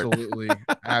do that part. absolutely,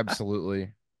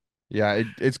 absolutely. Yeah,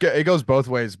 it goes both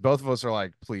ways. Both of us are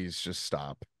like, please just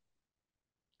stop.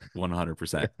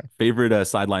 100%. Favorite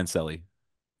sideline celly?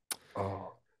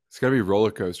 Oh, it's gotta be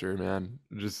roller coaster, man.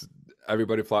 Just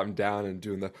everybody flopping down and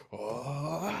doing the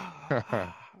oh.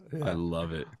 I Yeah,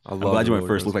 love it. I I'm love glad the you went roller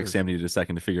first. Looked like coaster. Sam needed a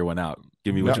second to figure one out.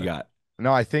 Give me what No, you got.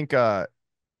 no, I think I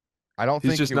don't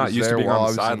He's think just it not was used to there being on while the I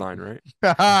was in. sideline,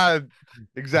 right?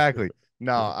 Exactly.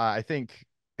 No, I think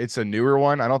it's a newer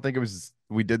one. I don't think it was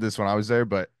we did this when I was there,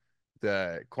 but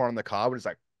the corn on the cob was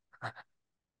like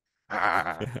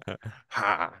ah,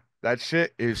 ah. That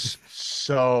shit is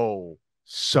so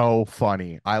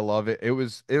funny. I love it. It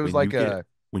was When you like get a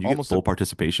when you get almost a full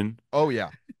participation, oh yeah.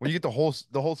 When you get the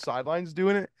whole sidelines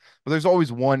doing it, but there's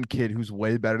always one kid who's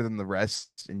way better than the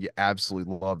rest, and you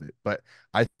absolutely love it. But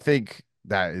I think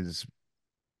that is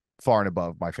far and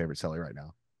above my favorite celly right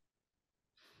now.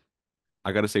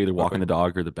 I gotta say either walking Okay. the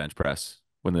dog or the bench press.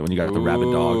 When you got the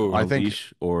rabid dog on Ooh. a I think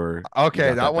leash, or you okay,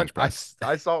 got that that one bench press.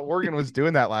 I saw Oregon was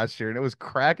doing that last year, and it was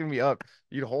cracking me up.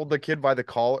 You'd hold the kid by the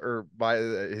collar or by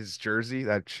his jersey.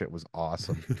 That shit was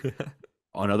awesome.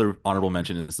 Another honorable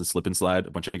mention is the slip and slide.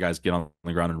 A bunch of guys get on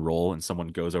the ground and roll, and someone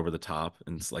goes over the top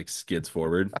and it's like skids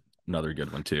forward. Another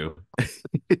good one too.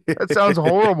 That sounds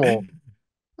horrible.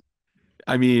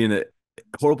 I mean,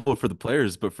 horrible for the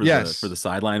players, but for Yes, the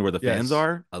sideline where the fans yes,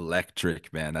 are,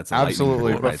 electric, man. That's a lightning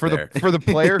absolutely. bolt But right for the there. for the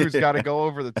player who's got to go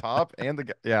over the top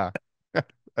and yeah,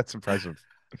 that's impressive.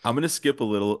 I'm gonna skip a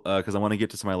little because I want to get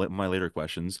to some of my later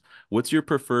questions. What's your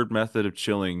preferred method of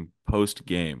chilling post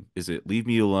game? Is it leave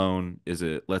me alone? Is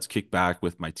it let's kick back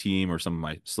with my team or some of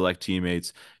my select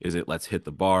teammates? Is it let's hit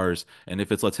the bars? And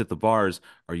if it's let's hit the bars,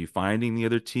 are you finding the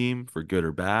other team for good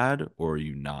or bad, or are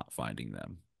you not finding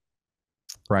them?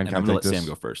 Brian, And can I I'm gonna take let Sam this?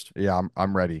 go first. Yeah,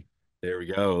 I'm ready. There we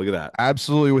go. Look at that.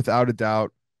 Absolutely, without a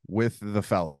doubt, with the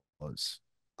fellas.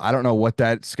 I don't know what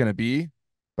that's gonna be,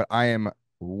 but I am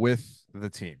with the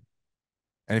team.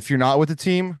 And if you're not with the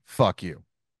team, fuck you.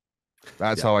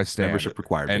 That's Yeah. how I stand. Membership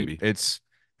required, And baby. it's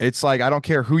like I don't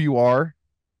care who you are.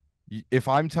 If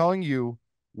I'm telling you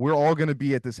we're all going to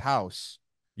be at this house,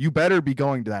 you better be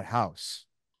going to that house.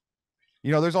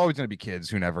 There's always going to be kids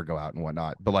who never go out and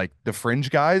whatnot, but like the fringe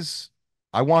guys,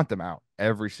 I want them out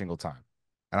every single time.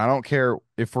 And I don't care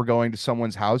if we're going to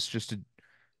someone's house just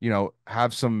to,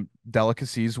 have some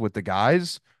delicacies with the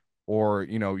guys, or,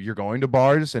 you're going to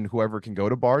bars and whoever can go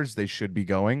to bars, they should be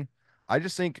going. I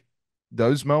just think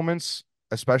those moments,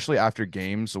 especially after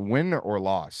games, win or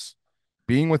loss,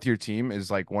 being with your team is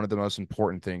like one of the most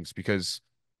important things because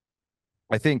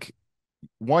I think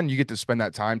one, you get to spend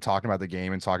that time talking about the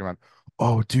game and talking about,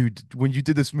 oh, dude, when you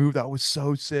did this move, that was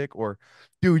so sick, or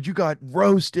dude, you got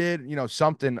roasted,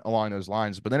 something along those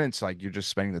lines. But then it's like you're just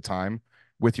spending the time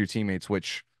with your teammates,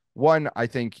 which one, I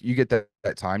think you get that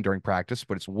time during practice,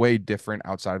 but it's way different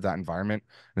outside of that environment,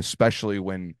 and especially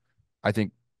when I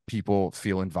think people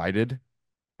feel invited.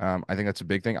 I think that's a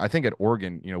big thing. I think at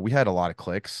Oregon, we had a lot of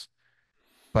clicks,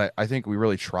 but I think we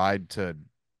really tried to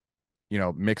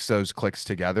mix those clicks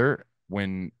together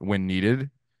when needed,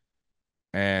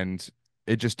 and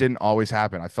it just didn't always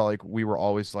happen. I felt like we were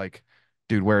always like,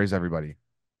 dude, where is everybody?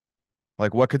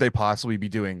 Like, what could they possibly be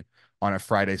doing on a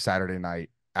Friday, Saturday night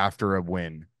after a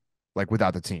win, like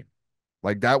without the team?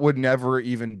 Like that would never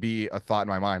even be a thought in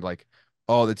my mind. Like,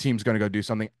 oh, the team's gonna go do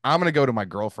something. I'm gonna go to my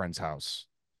girlfriend's house.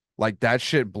 Like that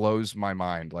shit blows my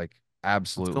mind. Like,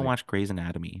 Let's go absolutely. watch Grey's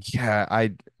Anatomy. Yeah,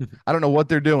 I don't know what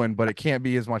they're doing, but it can't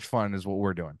be as much fun as what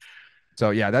we're doing. So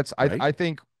yeah, that's Right? I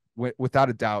think without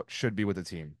a doubt should be with the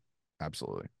team.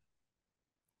 Absolutely.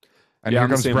 And Yeah, here I'm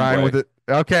the comes same Brian way. with it.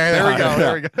 Okay, there we go.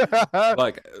 There we go.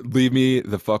 Like, leave me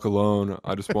the fuck alone.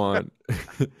 I just want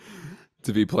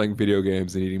to be playing video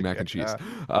games and eating mac and cheese.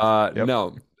 Yeah. Yep.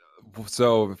 No.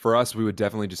 So for us, we would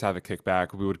definitely just have a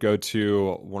kickback. We would go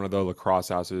to one of the lacrosse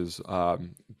houses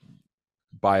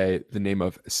by the name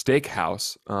of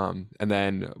Steakhouse, and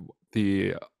then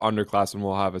the underclassmen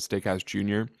will have a Steakhouse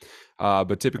Junior.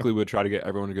 But typically, we'd try to get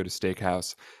everyone to go to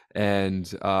Steakhouse,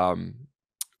 and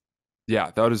yeah,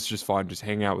 that was just fun, just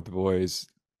hanging out with the boys,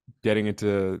 getting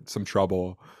into some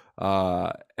trouble.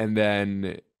 And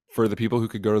then for the people who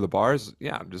could go to the bars,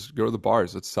 yeah, just go to the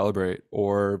bars. Let's celebrate,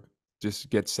 or just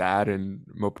get sad and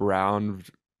mope around,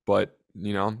 but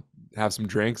have some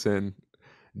drinks and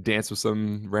dance with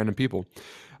some random people.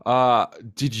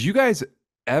 Did you guys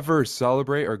ever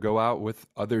celebrate or go out with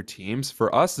other teams?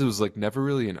 For us, it was like never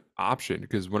really an option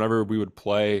because whenever we would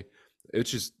play,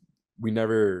 it's just we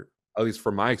never, at least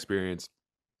from my experience,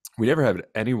 we never had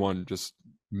anyone just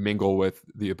mingle with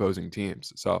the opposing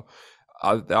teams. So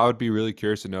I would be really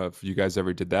curious to know if you guys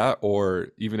ever did that, or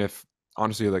even if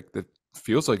honestly, like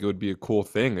feels like it would be a cool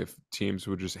thing if teams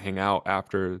would just hang out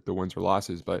after the wins or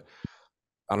losses, but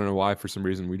I don't know why, for some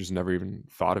reason, we just never even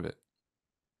thought of it.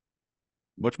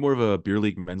 Much more of a beer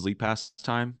league, men's league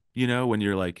pastime. You know, when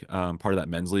you're like part of that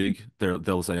men's league,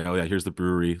 they'll say, "Oh yeah, here's the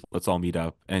brewery. Let's all meet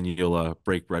up," and you'll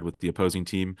break bread with the opposing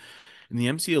team. In the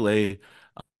MCLA,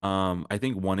 I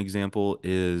think one example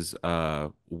is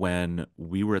when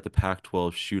we were at the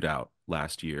Pac-12 shootout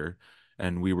last year,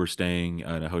 and we were staying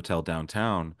in a hotel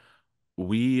downtown.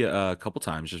 We a couple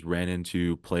times just ran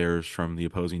into players from the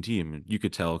opposing team. You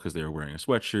could tell because they were wearing a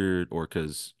sweatshirt, or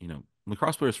because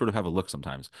lacrosse players sort of have a look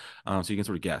sometimes, so you can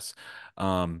sort of guess.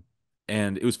 Um,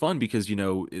 and it was fun because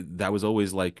that was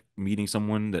always like meeting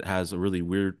someone that has a really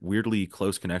weirdly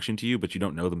close connection to you, but you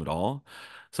don't know them at all.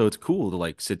 So it's cool to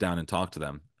like sit down and talk to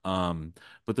them.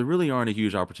 But there really aren't a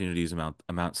huge opportunities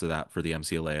amounts of that for the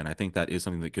MCLA, and I think that is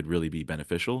something that could really be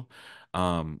beneficial.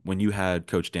 When you had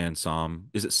Coach Dan Som,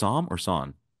 is it Som or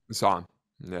Son? Sam,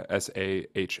 yeah,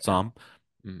 Sahn.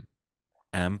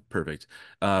 Som. Perfect.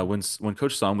 When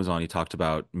Coach Som was on, he talked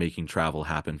about making travel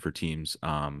happen for teams.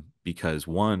 Because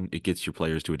one, it gets your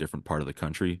players to a different part of the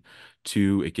country.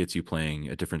 Two, it gets you playing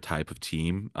a different type of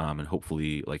team, and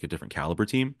hopefully like a different caliber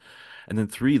team. And then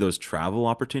three, those travel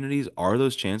opportunities are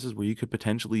those chances where you could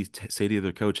potentially say to the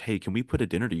other coach, "Hey, can we put a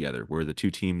dinner together where the two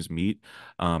teams meet,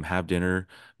 have dinner,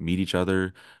 meet each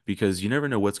other?" Because you never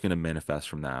know what's going to manifest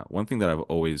from that. One thing that I've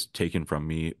always taken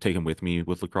with me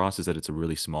with lacrosse is that it's a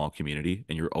really small community,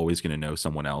 and you're always going to know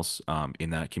someone else in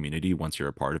that community once you're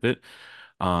a part of it.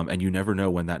 And you never know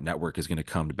when that network is going to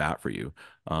come to bat for you.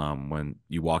 When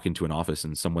you walk into an office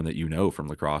and someone that you know from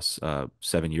lacrosse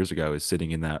 7 years ago is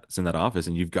sitting in that office,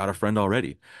 and you've got a friend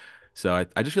already. So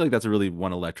I just feel like that's a really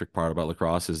one electric part about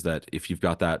lacrosse is that if you've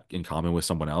got that in common with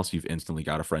someone else, you've instantly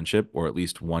got a friendship or at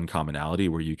least one commonality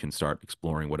where you can start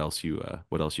exploring what else you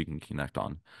can connect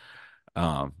on.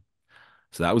 Um,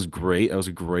 so that was great. That was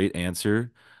a great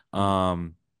answer.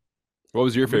 Um, What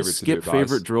was your I'm gonna favorite to do, skip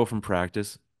favorite Boz? drill from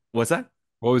practice. What's that?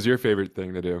 What was your favorite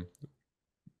thing to do?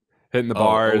 Hitting the Oh,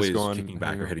 bars, always going kicking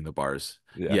back hang or out. hitting the bars.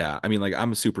 Yeah. Yeah, I mean, like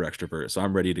I'm a super extrovert, so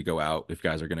I'm ready to go out if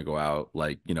guys are gonna go out.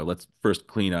 Like, let's first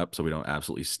clean up so we don't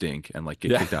absolutely stink and like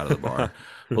get Yeah. kicked out of the bar.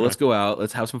 But let's go out,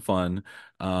 let's have some fun.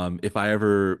 If I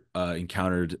ever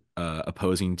encountered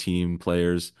opposing team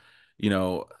players, you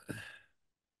know,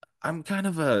 I'm kind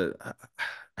of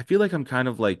I feel like I'm kind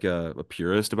of like a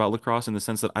purist about lacrosse in the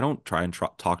sense that I don't try and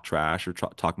talk trash or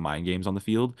talk mind games on the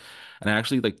field, and I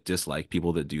actually like dislike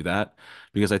people that do that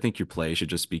because I think your play should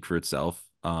just speak for itself,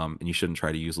 and you shouldn't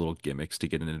try to use little gimmicks to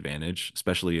get an advantage,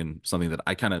 especially in something that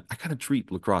I kind of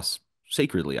treat lacrosse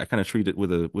sacredly. I kind of treat it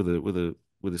with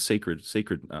a sacred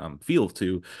feel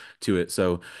to it.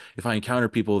 So if I encounter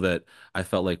people that I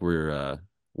felt like were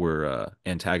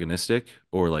antagonistic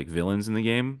or like villains in the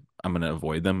game, I'm going to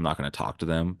avoid them. I'm not going to talk to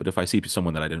them. But if I see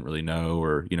someone that I didn't really know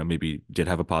or, maybe did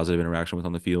have a positive interaction with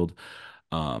on the field,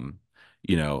 um,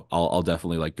 I'll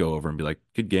definitely like go over and be like,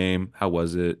 "Good game. How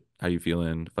was it? How you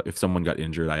feeling?" If someone got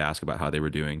injured, I ask about how they were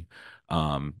doing.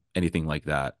 Anything like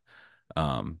that.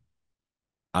 Um,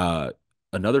 uh,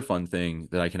 Another fun thing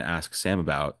that I can ask Sam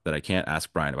about that I can't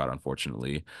ask Brian about,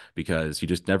 unfortunately, because he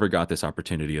just never got this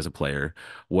opportunity as a player,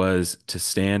 was to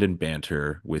stand and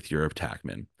banter with your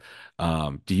attackman.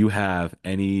 Do you have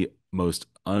any most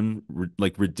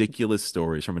like ridiculous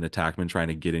stories from an attackman trying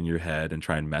to get in your head and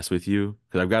try and mess with you?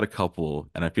 Because I've got a couple,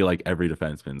 and I feel like every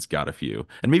defenseman's got a few,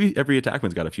 and maybe every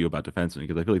attackman's got a few about defensemen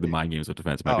because I feel like the mind games with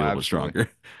defense might Oh, be a little bit absolutely. stronger.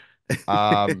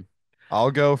 Um,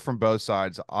 I'll go from both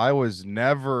sides. I was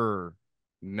never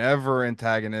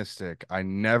antagonistic. I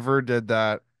never did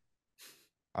that.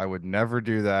 I would never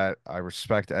do that. I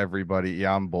respect everybody.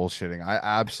 Yeah, I'm bullshitting. I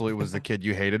absolutely was the kid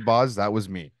you hated, Boz. That was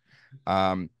me.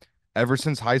 Um, Ever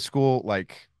since high school,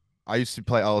 like I used to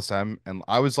play LSM and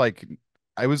I was like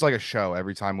a show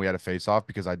every time we had a face off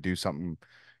because I'd do something,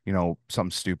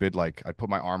 something stupid. Like I'd put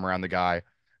my arm around the guy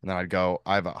and then I'd go,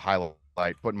 I have a highlight,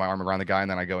 putting my arm around the guy and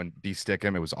then I go and de-stick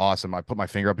him. It was awesome. I put my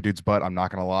finger up a dude's butt. I'm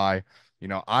not gonna lie.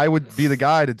 I would be the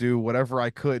guy to do whatever I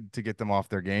could to get them off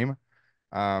their game.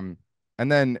 Um,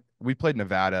 and then we played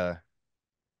Nevada,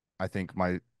 I think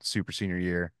my super senior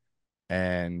year,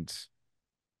 and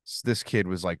this kid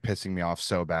was like pissing me off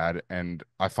so bad. And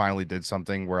I finally did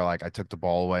something where like I took the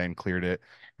ball away and cleared it.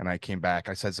 And I came back.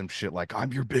 I said some shit like,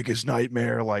 "I'm your biggest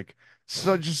nightmare." Like,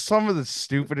 so just some of the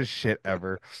stupidest shit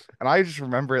ever. And I just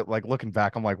remember it like looking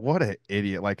back, I'm like, what an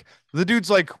idiot. Like, the dude's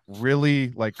like,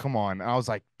 really? Like, come on. And I was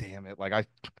like, damn it. Like, I'm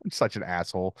such an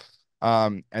asshole.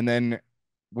 And then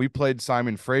we played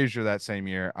Simon Fraser that same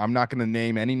year. I'm not going to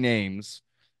name any names,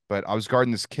 but I was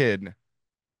guarding this kid,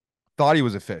 thought he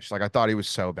was a fish. Like, I thought he was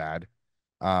so bad.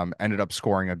 ended up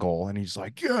scoring a goal, and he's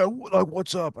like, yeah, like,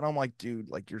 what's up? And I'm like, dude,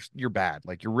 like you're bad,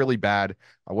 like you're really bad.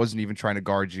 I wasn't even trying to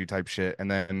guard you type shit. And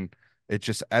then it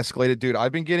just escalated, dude.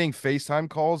 I've been getting FaceTime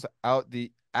calls out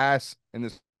the ass in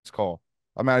this call.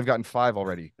 I mean, I've gotten 5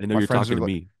 already. I know My you're friends are talking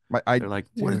to like, me. I They're like,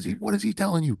 dude, what is he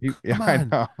telling you? yeah, Come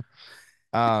I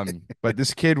on. know. But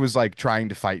this kid was like trying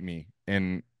to fight me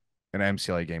in an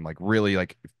MCLA game, like really,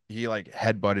 like he like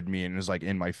headbutted me and was like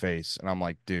in my face, and I'm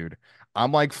like, dude,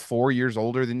 I'm like 4 years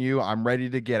older than you. I'm ready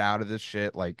to get out of this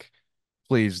shit. Like,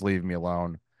 please leave me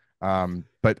alone.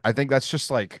 But I think that's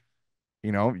just like,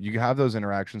 you have those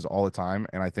interactions all the time,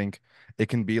 and I think it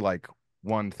can be like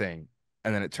one thing,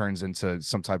 and then it turns into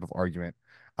some type of argument,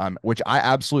 which I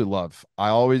absolutely love. I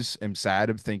always am sad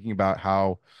of thinking about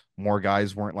how more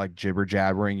guys weren't like jibber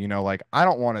jabbering, like I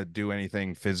don't want to do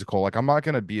anything physical. Like I'm not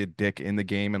gonna be a dick in the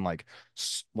game and like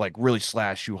like really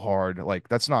slash you hard. Like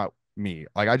that's not me.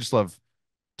 Like I just love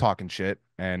talking shit,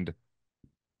 and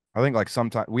I think like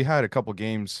sometimes we had a couple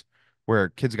games where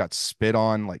kids got spit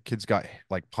on, like kids got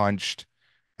like punched,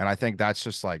 and I think that's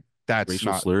just like that's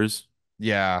Racial not, slurs.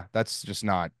 yeah, that's just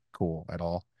not cool at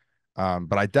all.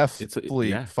 But I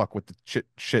Yeah. fuck with the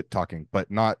shit talking,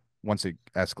 but not once it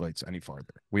escalates any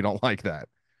farther. We don't like that.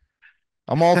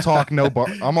 I'm all talk, no bar.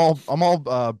 I'm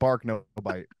all bark, no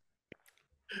bite.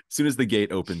 As soon as the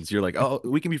gate opens, you're like, oh,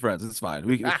 we can be friends. It's fine.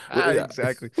 Yeah.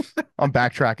 Exactly. I'm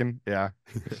backtracking. Yeah.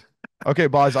 Okay,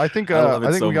 Boz. I think I love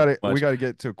it we so much. gotta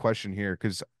get to a question here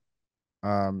because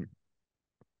um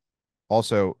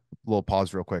also a little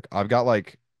pause real quick. I've got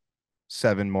like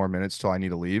 7 more minutes till I need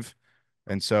to leave.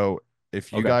 And so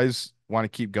if you Okay. guys want to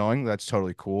keep going, that's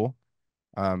totally cool.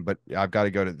 But I've got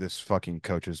to go to this fucking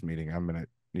coaches meeting.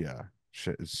 Yeah,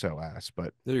 shit is so ass.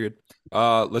 But There you're good.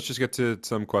 Let's just get to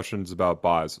some questions about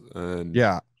buys and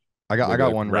yeah, I maybe got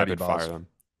like one ready, rapid fire Boz. them.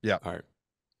 Yeah. All right.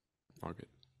 All good.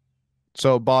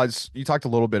 So Boz, you talked a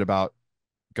little bit about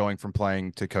going from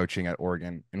playing to coaching at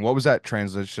Oregon. And what was that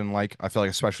transition like? I feel like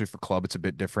especially for club, it's a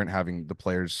bit different having the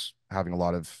players having a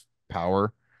lot of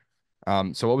power.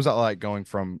 So what was that like going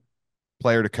from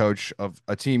player to coach of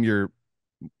a team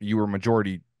you were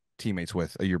majority teammates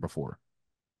with a year before?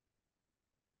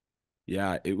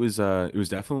 Yeah, it was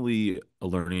definitely a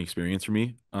learning experience for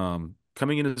me.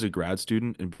 Coming in as a grad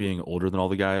student and being older than all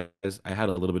the guys, I had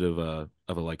a little bit of a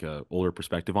like a older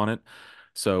perspective on it.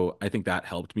 So I think that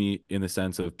helped me in the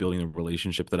sense of building a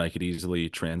relationship that I could easily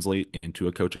translate into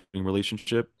a coaching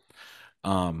relationship.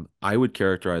 I would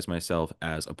characterize myself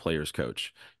as a player's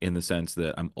coach in the sense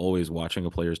that I'm always watching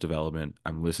a player's development.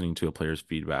 I'm listening to a player's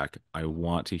feedback. I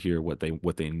want to hear what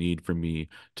they need from me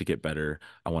to get better.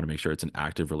 I want to make sure it's an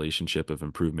active relationship of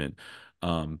improvement.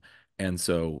 Um, and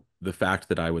so the fact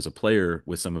that I was a player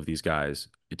with some of these guys,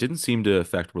 it didn't seem to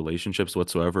affect relationships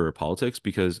whatsoever or politics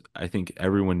because I think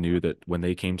everyone knew that when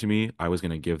they came to me, I was going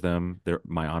to give them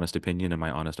my honest opinion and my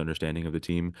honest understanding of the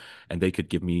team, and they could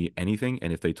give me anything.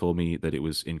 And if they told me that it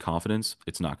was in confidence,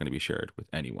 it's not going to be shared with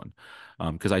anyone.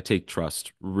 Because I take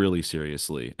trust really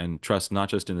seriously, and trust not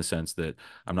just in the sense that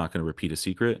I'm not going to repeat a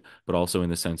secret, but also in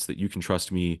the sense that you can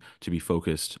trust me to be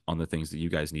focused on the things that you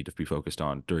guys need to be focused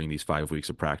on during these 5 weeks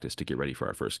of practice to get ready for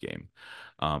our first game.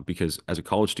 Because as a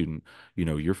college student,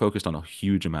 you're focused on a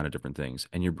huge amount of different things,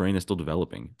 and your brain is still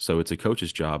developing. So it's a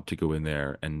coach's job to go in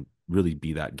there and really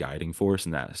be that guiding force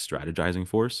and that strategizing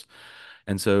force.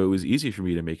 And so it was easy for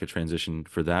me to make a transition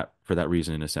for that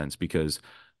reason in a sense because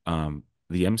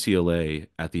the MCLA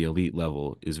at the elite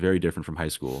level is very different from high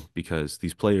school because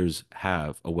these players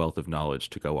have a wealth of knowledge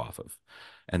to go off of,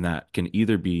 and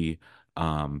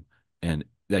um,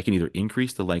 that can either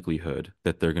increase the likelihood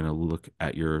that they're going to look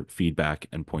at your feedback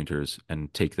and pointers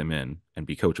and take them in and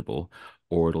be coachable,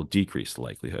 or it'll decrease the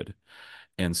likelihood.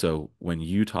 And so when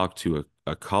you talk to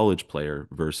a college player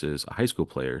versus a high school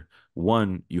player,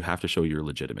 one, you have to show you're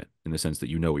legitimate in the sense that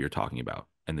you know what you're talking about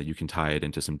and that you can tie it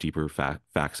into some deeper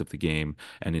facts of the game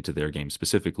and into their game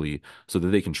specifically so that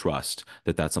they can trust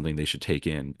that that's something they should take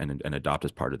in and adopt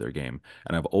as part of their game.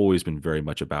 And I've always been very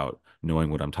much about knowing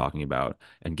what I'm talking about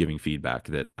and giving feedback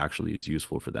that actually is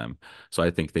useful for them. So I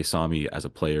think they saw me as a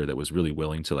player that was really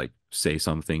willing to like say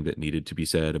something that needed to be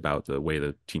said about the way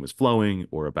the team was flowing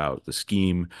or about the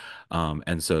scheme.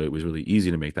 And so it was really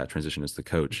easy to make that transition as the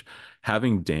coach.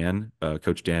 Having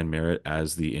Coach Dan Merritt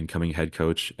as the incoming head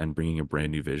coach and bringing a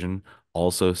brand new vision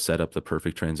also set up the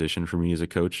perfect transition for me as a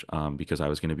coach because I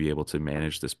was going to be able to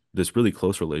manage this really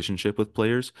close relationship with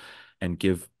players and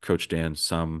give Coach Dan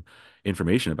some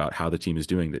information about how the team is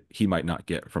doing that he might not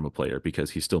get from a player because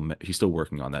he's still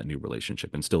working on that new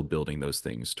relationship and still building those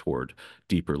things toward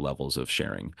deeper levels of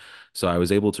sharing. So I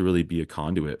was able to really be a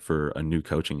conduit for a new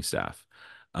coaching staff.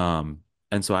 Um,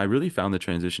 And so I really found the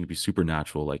transition to be super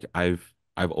natural. Like I've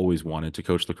always wanted to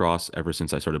coach lacrosse ever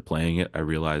since I started playing it. I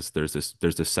realized there's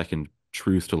this second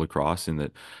truth to lacrosse in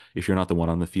that if you're not the one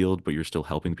on the field, but you're still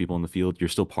helping the people on the field, you're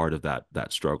still part of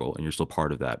that struggle and you're still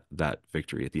part of that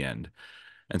victory at the end.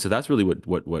 And so that's really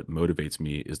what motivates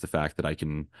me is the fact that I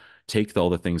can take all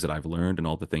the things that I've learned and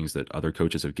all the things that other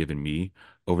coaches have given me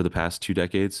over the past 2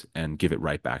 decades and give it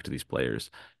right back to these players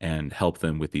and help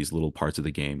them with these little parts of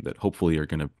the game that hopefully are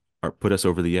going to put us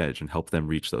over the edge and help them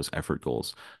reach those effort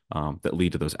goals that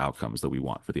lead to those outcomes that we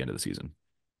want for the end of the season.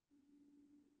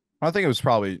 I think it was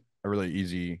probably a really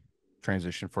easy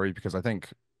transition for you because I think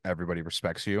everybody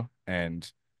respects you. And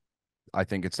I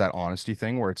think it's that honesty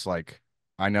thing where it's like,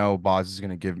 I know Boz is going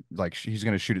to give, like, he's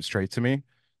going to shoot it straight to me.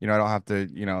 I don't have to,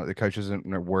 the coach isn't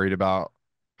worried about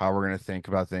how we're going to think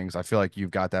about things. I feel like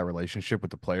you've got that relationship with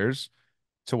the players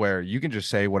to where you can just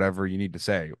say whatever you need to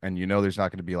say. And there's not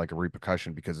going to be like a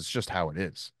repercussion because it's just how it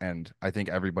is. And I think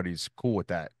everybody's cool with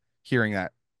that, hearing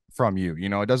that from you.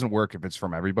 It doesn't work if it's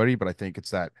from everybody, but I think it's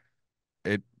that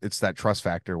trust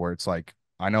factor where it's like,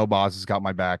 I know Boz has got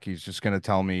my back. He's just going to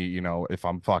tell me, if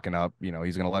I'm fucking up, he's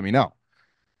going to let me know.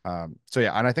 So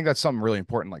yeah, and I think that's something really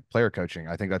important, like player coaching.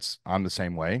 I think I'm the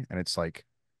same way. And it's like,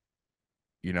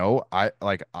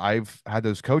 I've had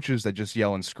those coaches that just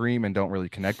yell and scream and don't really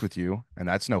connect with you. And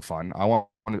that's no fun.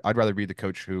 I'd rather be the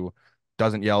coach who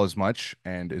doesn't yell as much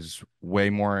and is way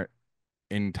more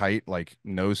in tight, like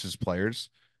knows his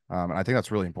players. And I think that's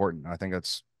really important. I think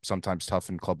that's sometimes tough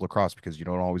in club lacrosse because you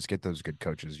don't always get those good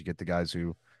coaches. You get the guys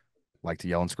who like to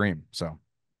yell and scream. So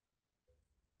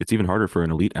It's even harder for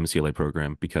an elite MCLA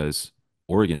program because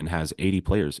Oregon has 80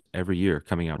 players every year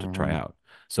coming out to try out.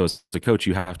 So as a coach,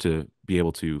 you have to be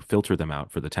able to filter them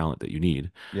out for the talent that you need,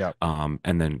 yeah,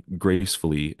 and then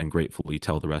gracefully and gratefully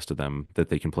tell the rest of them that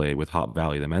they can play with Hop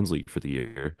Valley, the men's league, for the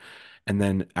year. And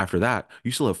then after that,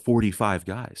 you still have 45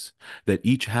 guys that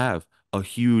each have a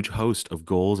huge host of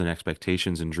goals and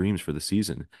expectations and dreams for the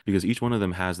season because each one of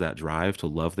them has that drive to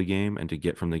love the game and to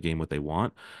get from the game what they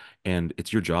want. And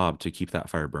it's your job to keep that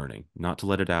fire burning, not to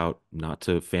let it out, not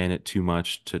to fan it too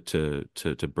much, to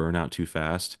burn out too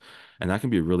fast. And that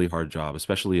can be a really hard job,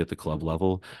 especially at the club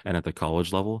level and at the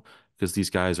college level, because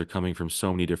these guys are coming from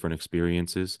so many different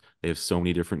experiences. They have so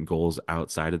many different goals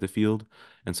outside of the field.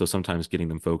 And so sometimes getting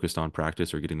them focused on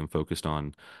practice or getting them focused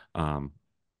on um,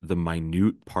 the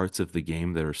minute parts of the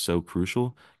game that are so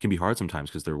crucial can be hard sometimes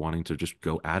because they're wanting to just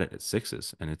go at it at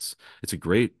sixes. And it's a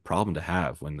great problem to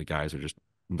have when the guys are just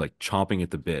like chomping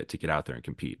at the bit to get out there and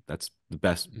compete. That's the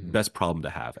best problem to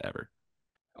have ever.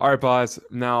 All right, Boz.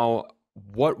 Now,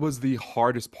 what was the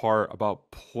hardest part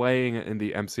about playing in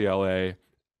the MCLA,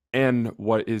 and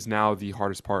what is now the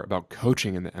hardest part about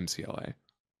coaching in the MCLA?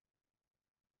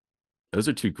 Those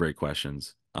are two great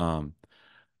questions.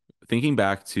 Thinking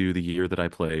back to the year that I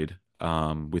played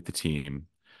with the team,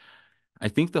 I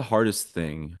think the hardest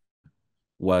thing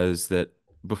was that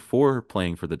before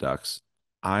playing for the Ducks,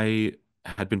 I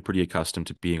had been pretty accustomed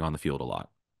to being on the field a lot.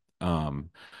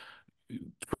 Um,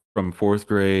 from fourth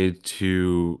grade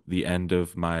to the end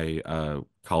of my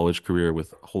college career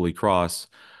with Holy Cross,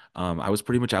 I was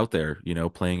pretty much out there,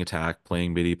 playing attack,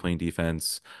 playing midi, playing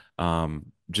defense,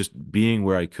 just being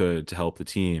where I could to help the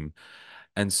team.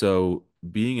 And so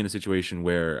being in a situation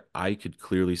where I could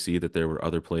clearly see that there were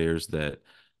other players that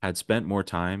had spent more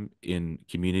time in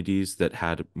communities that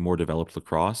had more developed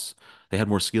lacrosse, they had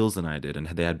more skills than I did, and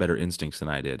they had better instincts than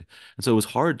I did. And so it was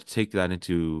hard to take that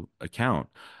into account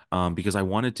because I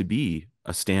wanted to be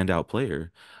a standout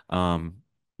player.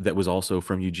 That was also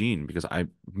from Eugene because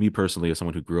me personally, as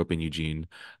someone who grew up in Eugene,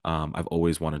 I've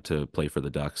always wanted to play for the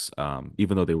Ducks,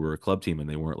 even though they were a club team and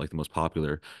they weren't like the most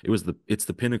popular. It's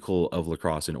the pinnacle of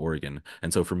lacrosse in Oregon,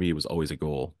 and so for me, it was always a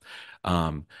goal.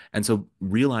 And so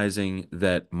realizing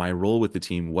that my role with the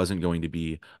team wasn't going to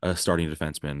be a starting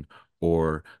defenseman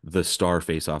or the star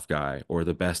face-off guy or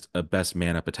best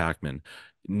man-up attackman,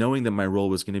 knowing that my role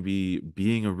was going to be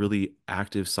being a really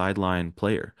active sideline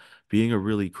player, being a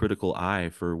really critical eye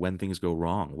for when things go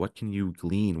wrong. What can you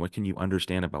glean? What can you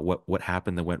understand about what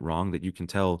happened that went wrong that you can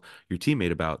tell your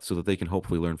teammate about so that they can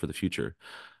hopefully learn for the future?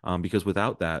 Because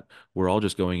without that, we're all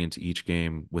just going into each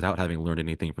game without having learned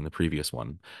anything from the previous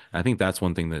one. And I think that's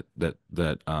one thing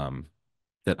that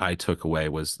I took away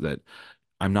was that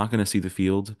I'm not going to see the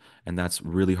field, and that's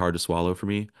really hard to swallow for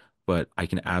me. But I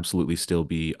can absolutely still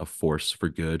be a force for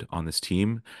good on this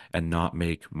team and not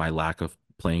make my lack of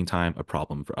playing time a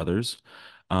problem for others.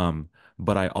 Um,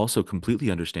 but I also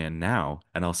completely understand now,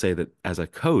 and I'll say that as a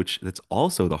coach, that's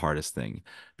also the hardest thing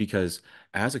because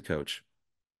as a coach,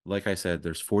 like I said,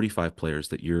 there's 45 players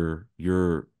that you're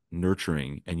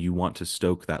nurturing and you want to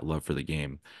stoke that love for the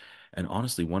game. And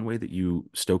honestly, one way that you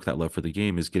stoke that love for the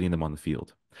game is getting them on the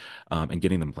field, and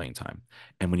getting them playing time.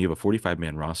 And when you have a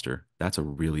 45-man roster, that's a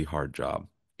really hard job.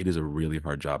 It is a really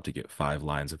hard job to get 5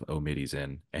 lines of O middies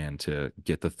in and to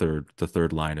get the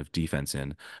third line of defense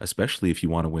in, especially if you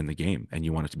want to win the game and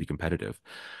you want it to be competitive.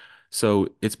 So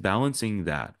it's balancing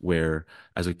that where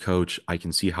as a coach, I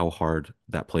can see how hard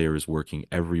that player is working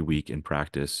every week in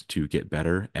practice to get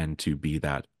better and to be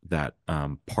that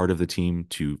part of the team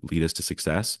to lead us to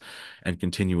success, and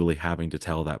continually having to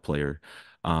tell that player,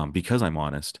 because I'm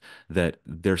honest, that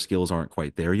their skills aren't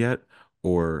quite there yet,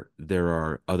 or there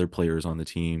are other players on the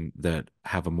team that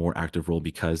have a more active role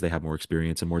because they have more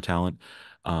experience and more talent.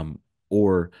 Um,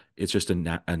 or it's just a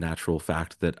natural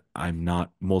fact that I'm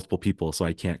not multiple people, so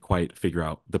I can't quite figure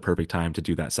out the perfect time to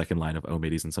do that second line of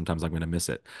OMIDIs, and sometimes I'm going to miss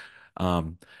it.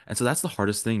 And so that's the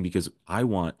hardest thing because I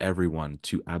want everyone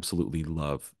to absolutely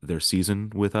love their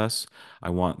season with us. I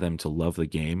want them to love the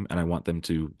game, and I want them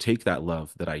to take that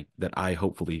love that I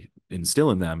hopefully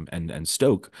instill in them and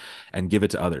stoke and give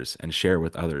it to others and share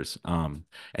with others. And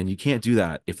you can't do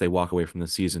that if they walk away from the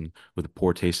season with a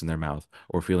poor taste in their mouth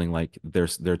or feeling like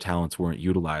their talents weren't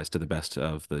utilized to the best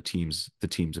of the team's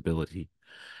ability.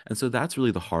 And so that's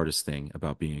really the hardest thing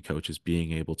about being a coach, is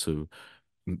being able to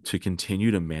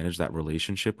continue to manage that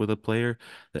relationship with a player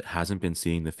that hasn't been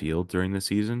seeing the field during the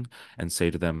season, and say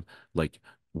to them, like,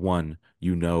 one,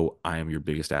 I am your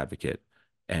biggest advocate,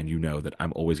 and that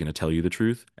I'm always going to tell you the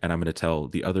truth, and I'm going to tell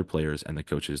the other players and the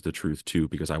coaches the truth too,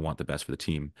 because I want the best for the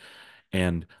team.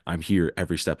 And I'm here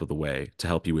every step of the way to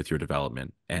help you with your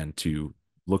development and to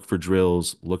look for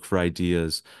drills, look for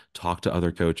ideas, talk to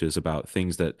other coaches about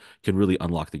things that can really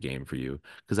unlock the game for you.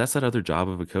 Because that's that other job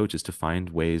of a coach, is to find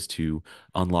ways to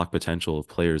unlock potential of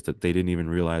players that they didn't even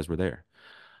realize were there.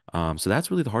 So that's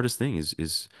really the hardest thing,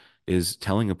 is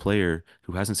telling a player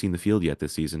who hasn't seen the field yet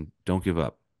this season, don't give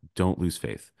up, don't lose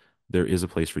faith. There is a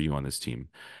place for you on this team.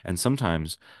 And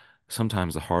sometimes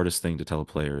the hardest thing to tell a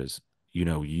player is,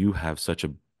 you have such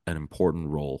an important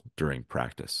role during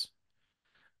practice,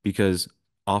 because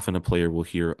often a player will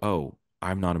hear, "Oh,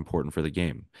 I'm not important for the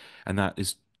game." And that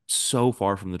is so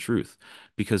far from the truth,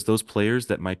 because those players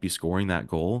that might be scoring that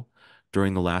goal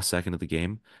during the last second of the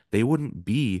game, they wouldn't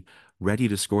be ready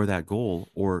to score that goal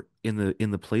or in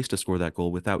the place to score that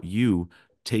goal without you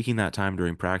taking that time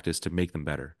during practice to make them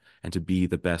better and to be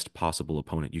the best possible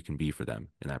opponent you can be for them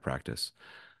in that practice.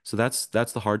 So that's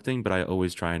the hard thing, but I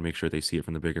always try and make sure they see it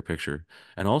from the bigger picture,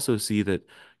 and also see that,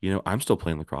 I'm still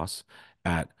playing lacrosse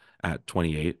at at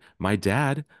 28. My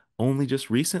dad only just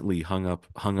recently hung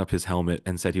up his helmet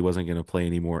and said he wasn't going to play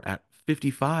anymore at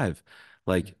 55.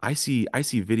 Like, I see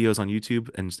videos on YouTube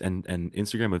and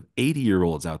Instagram of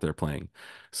 80-year-olds out there playing.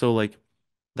 So like,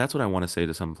 that's what I want to say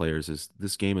to some players, is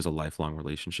this game is a lifelong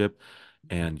relationship,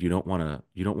 and you don't want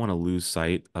to lose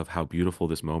sight of how beautiful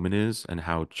this moment is, and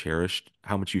how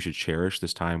much you should cherish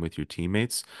this time with your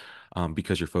teammates,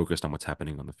 because you're focused on what's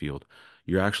happening on the field.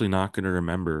 You're actually not going to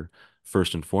remember,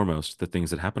 first and foremost, the things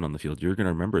that happen on the field. You're going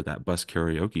to remember that bus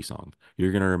karaoke song.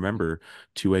 You're going to remember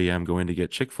 2 a.m. going to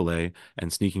get Chick-fil-A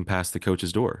and sneaking past the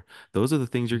coach's door. Those are the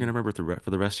things you're going to remember for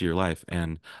the rest of your life.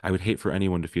 And I would hate for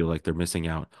anyone to feel like they're missing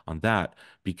out on that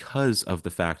because of the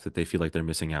fact that they feel like they're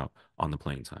missing out on the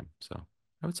playing time. So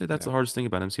I would say that's Yeah. the hardest thing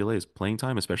about MCLA, is playing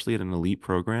time, especially at an elite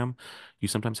program. You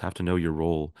sometimes have to know your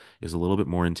role is a little bit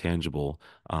more intangible,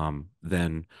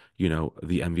 than,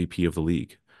 the MVP of the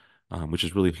league, which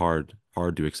is really hard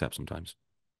to accept sometimes.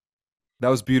 That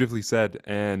was beautifully said.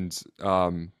 And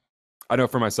I know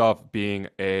for myself, being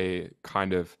a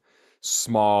kind of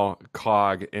small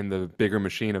cog in the bigger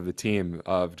machine of the team,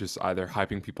 of just either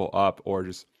hyping people up or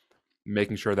just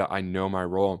making sure that I know my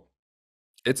role,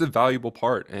 it's a valuable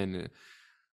part. And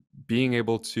being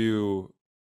able to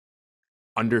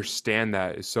understand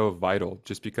that is so vital.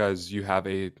 Just because you have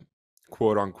a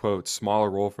quote unquote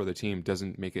smaller role for the team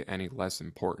doesn't make it any less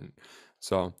important.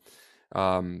 So,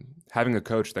 having a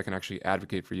coach that can actually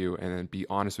advocate for you and then be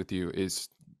honest with you is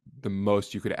the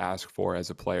most you could ask for as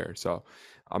a player. So,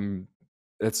 um,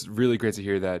 it's really great to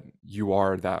hear that you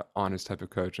are that honest type of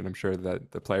coach, and I'm sure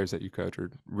that the players that you coach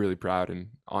are really proud and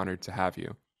honored to have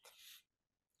you.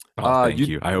 Oh, thank You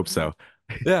you. I hope so.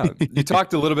 Yeah, you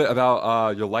talked a little bit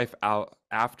about your life out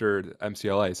after the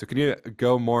MCLA. So can you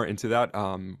go more into that?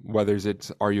 Whether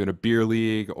it's, are you in a beer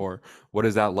league, or what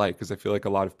is that like? Because I feel like a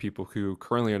lot of people who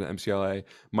currently are in the MCLA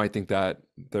might think that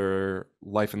their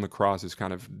life in lacrosse is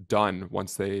kind of done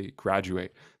once they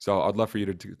graduate. So I'd love for you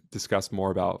to discuss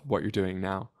more about what you're doing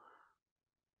now.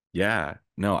 Yeah,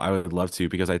 no, I would love to,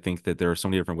 because I think that there are so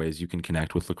many different ways you can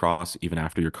connect with lacrosse even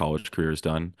after your college career is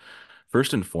done.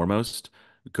 first and foremost,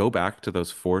 go back to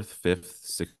those fourth, fifth,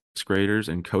 sixth graders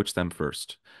and coach them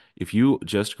first. If you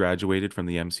just graduated from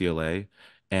the MCLA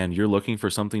and you're looking for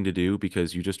something to do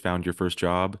because you just found your first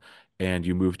job and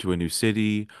you moved to a new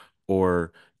city,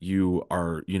 or you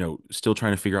are, still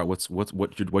trying to figure out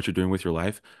what you're doing with your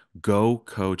life, go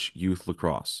coach youth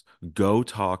lacrosse. Go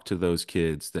talk to those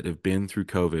kids that have been through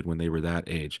COVID when they were that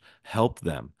age. Help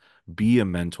them. Be a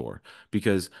mentor,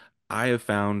 because I have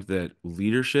found that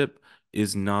leadership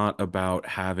is not about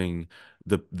having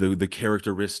the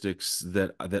characteristics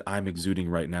that I'm exuding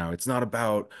right now. It's not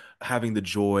about having the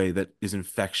joy that is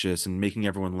infectious and making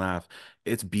everyone laugh.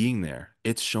 It's being there.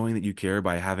 It's showing that you care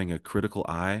by having a critical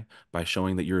eye, by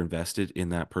showing that you're invested in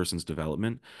that person's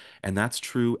development. And that's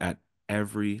true at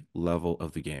every level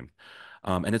of the game.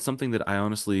 And it's something that I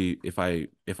honestly, if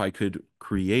I could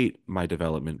create my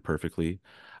development perfectly,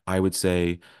 I would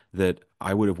say that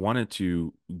I would have wanted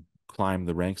to climb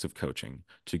the ranks of coaching,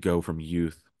 to go from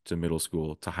youth to middle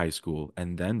school to high school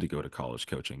and then to go to college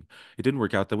coaching. It didn't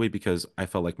work out that way because I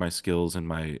felt like my skills and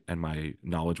my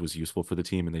knowledge was useful for the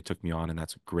team and they took me on, and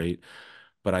that's great.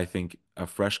 But I think a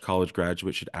fresh college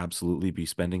graduate should absolutely be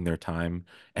spending their time,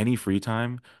 any free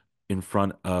time, in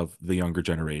front of the younger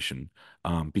generation,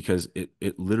 because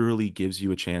it literally gives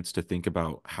you a chance to think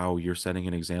about how you're setting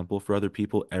an example for other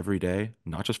people every day,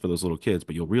 not just for those little kids,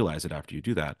 but you'll realize it after you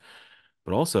do that.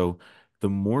 But also, the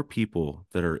more people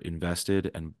that are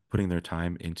invested and putting their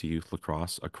time into youth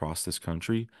lacrosse across this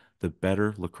country, the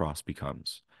better lacrosse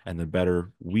becomes. And the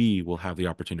better we will have the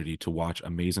opportunity to watch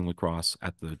amazing lacrosse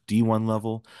at the D1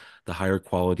 level, the higher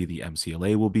quality the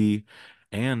MCLA will be,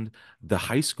 and the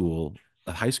high schools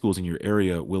in your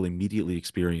area will immediately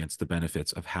experience the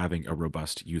benefits of having a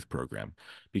robust youth program.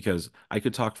 Because I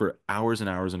could talk for hours and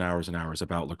hours and hours and hours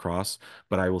about lacrosse,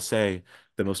 but I will say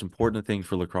the most important thing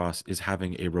for lacrosse is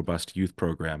having a robust youth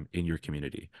program in your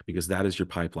community, because that is your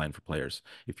pipeline for players.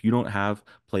 If you don't have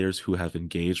players who have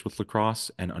engaged with lacrosse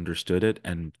and understood it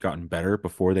and gotten better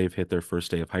before they've hit their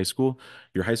first day of high school,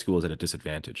 your high school is at a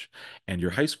disadvantage. And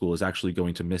your high school is actually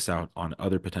going to miss out on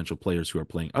other potential players who are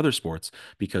playing other sports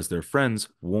because their friends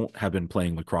won't have been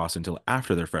playing lacrosse until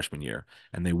after their freshman year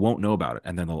and they won't know about it.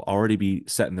 And then they'll already be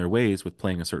set in their ways with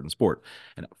playing a certain sport.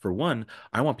 And for one,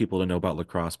 I want people to know about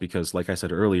lacrosse because, like I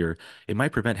said earlier, it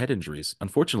might prevent head injuries.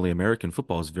 Unfortunately, American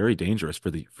football is very dangerous for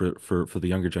the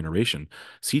younger generation.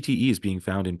 CTE is being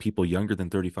found in people younger than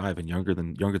 35 and younger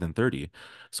than 30.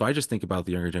 So I just think about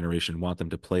the younger generation, want them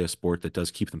to play a sport that does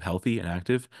keep them healthy and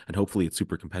active, and hopefully it's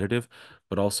super competitive,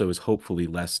 but also is hopefully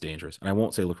less dangerous. And I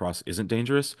won't say lacrosse isn't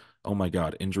dangerous. Oh my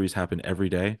God, injuries happen every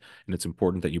day, and it's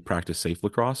important that you practice safe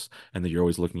lacrosse and that you're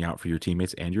always looking out for your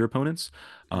teammates and your opponents.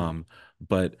 Mhm.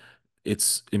 But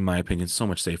it's, in my opinion, so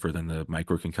much safer than the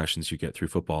micro concussions you get through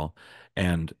football.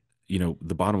 And,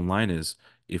 the bottom line is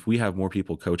if we have more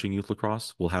people coaching youth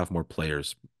lacrosse, we'll have more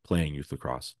players playing youth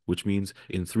lacrosse, which means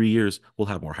in 3 years, we'll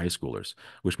have more high schoolers,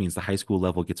 which means the high school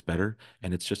level gets better.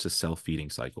 And it's just a self-feeding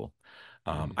cycle.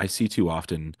 Mhm. I see too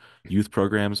often youth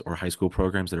programs or high school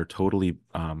programs that are totally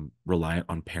reliant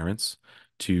on parents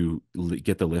to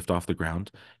get the lift off the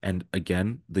ground. And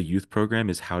again, the youth program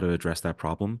is how to address that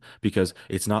problem, because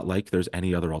it's not like there's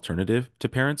any other alternative to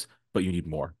parents, but you need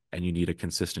more and you need a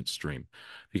consistent stream.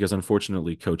 Because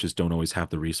unfortunately, coaches don't always have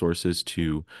the resources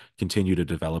to continue to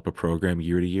develop a program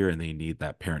year to year, and they need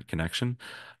that parent connection.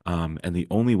 And the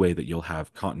only way that you'll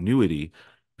have continuity,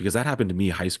 because that happened to me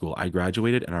high school. I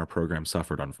graduated and our program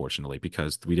suffered, unfortunately,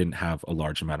 because we didn't have a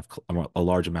large amount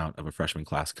of a freshman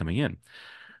class coming in.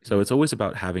 So Mhm. it's always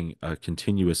about having a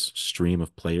continuous stream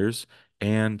of players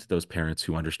and those parents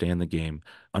who understand the game,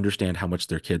 understand how much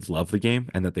their kids love the game,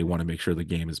 and that they want to make sure the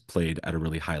game is played at a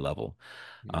really high level.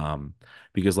 Mhm. Um,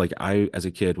 because like I, as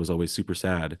a kid, was always super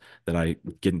sad that I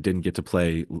didn't get to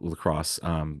play lacrosse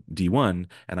D1,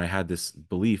 and I had this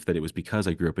belief that it was because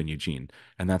I grew up in Eugene,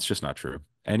 and that's just not true.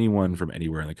 Anyone Mhm. from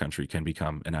anywhere in the country can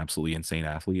become an absolutely insane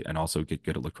athlete and also get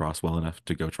good at lacrosse well enough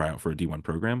to go try out for a D1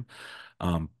 program.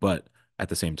 But at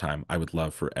the same time, I would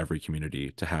love for every community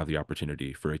to have the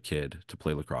opportunity for a kid to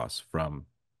play lacrosse from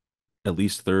at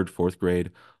least third, fourth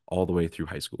grade, all the way through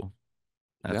high school.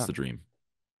 That's Yeah. the dream.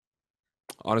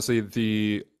 Honestly,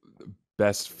 the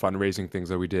best fundraising things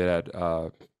that we did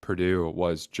at Purdue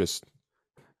was just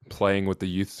playing with the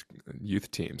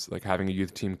youth teams, like having a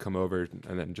youth team come over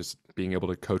and then just being able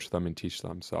to coach them and teach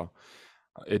them. So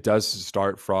it does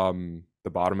start from the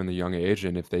bottom in the young age,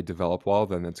 and if they develop well,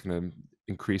 then it's going to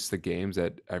increase the games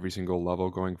at every single level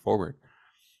going forward.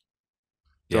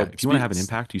 Yeah, So if you want to have an speaks,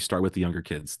 impact, you start with the younger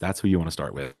kids. That's who you want to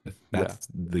start with. yeah,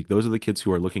 Those are the kids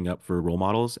who are looking up for role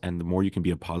models, and the more you can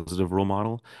be a positive role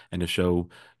model and to show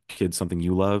kids something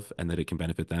you love and that it can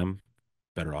benefit them,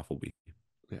 better off we'll be.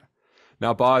 Yeah.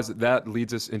 Now, Boz, that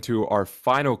leads us into our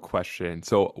final question.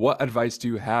 So, what advice do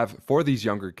you have for these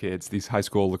younger kids, these high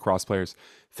school lacrosse players,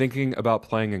 thinking about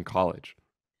playing in college?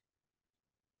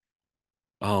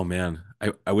 Oh man,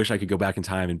 I wish I could go back in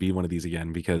time and be one of these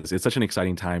again because it's such an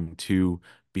exciting time to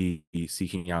be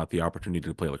seeking out the opportunity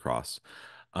to play lacrosse.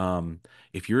 Um,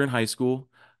 if you're in high school,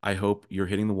 I hope you're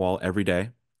hitting the wall every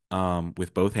day,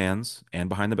 with both hands and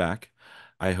behind the back.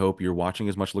 I hope you're watching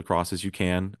as much lacrosse as you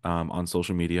can, on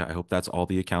social media. I hope that's all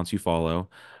the accounts you follow.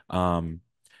 Um,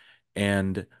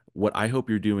 and what I hope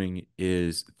you're doing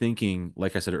is thinking,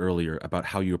 like I said earlier, about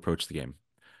how you approach the game,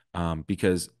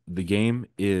 because the game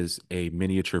is a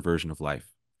miniature version of life.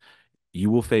 You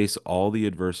will face all the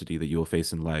adversity that you will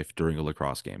face in life during a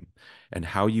lacrosse game. And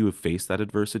how you face that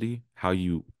adversity, how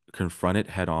you confront it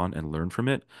head on and learn from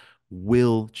it,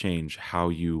 will change how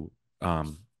you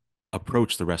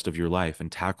approach the rest of your life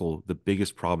and tackle the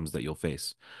biggest problems that you'll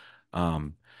face.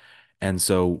 Um, and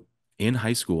so in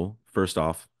high school, first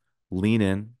off, lean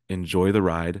in, enjoy the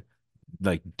ride.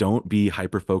 Like, don't be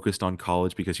hyper focused on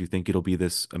college because you think it'll be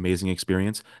this amazing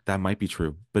experience. That might be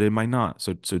true, but it might not.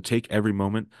 So take every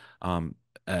moment, um,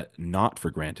 not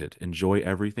for granted. Enjoy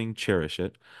everything, cherish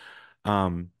it.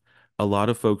 Um, a lot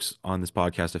of folks on this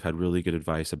podcast have had really good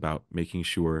advice about making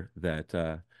sure that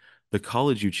the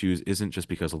college you choose isn't just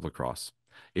because of lacrosse.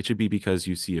 It should be because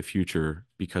you see a future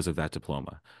because of that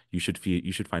diploma. You should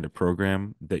find a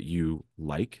program that you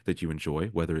like, that you enjoy,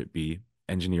 whether it be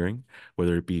engineering,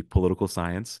 whether it be political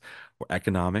science or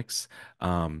economics,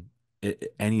 um,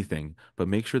 anything. But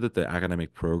make sure that the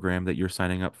academic program that you're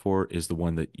signing up for is the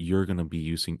one that you're going to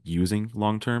be using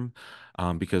long term,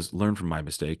 because learn from my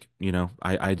mistake.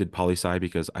 I did poli sci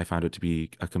because I found it to be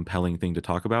a compelling thing to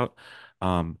talk about.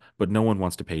 But no one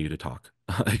wants to pay you to talk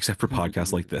except for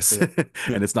podcasts like this.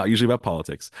 Yeah. And it's not usually about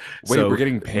politics. Wait, we're So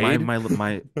getting paid?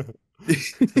 my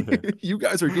you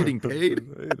guys are getting paid.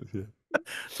 Yeah.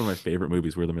 It's one of my favorite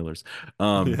movies. We're the Millers.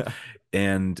 Um, Yeah.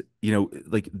 and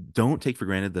like, don't take for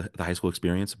granted the high school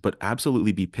experience, but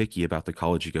absolutely be picky about the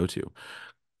college you go to.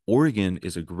 Oregon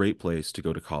is a great place to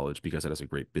go to college because it has a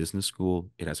great business school.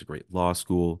 It has a great law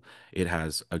school. It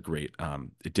has a great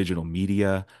digital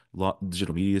media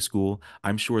school.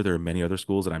 I'm sure there are many other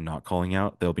schools that I'm not calling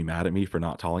out. They'll be mad at me for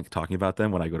not talking about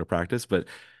them when I go to practice. But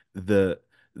the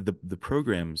the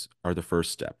programs are the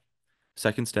first step.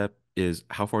 Second step is,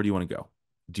 how far do you want to go?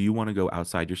 Do you want to go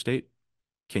outside your state?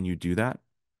 Can you do that?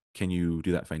 Can you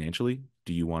do that financially?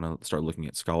 Do you want to start looking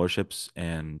at scholarships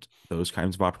and those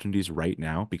kinds of opportunities right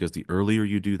now? Because the earlier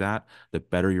you do that, the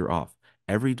better you're off.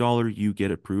 Every dollar you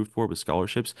get approved for with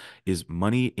scholarships is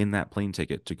money in that plane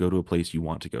ticket to go to a place you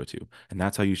want to go to. And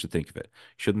that's how you should think of it.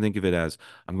 You shouldn't think of it as,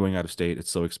 I'm going out of state,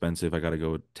 it's so expensive, I got to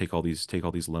go take all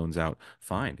these loans out.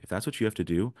 Fine. If that's what you have to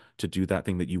do that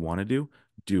thing that you want to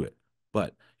do it.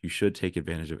 But you should take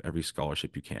advantage of every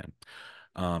scholarship you can.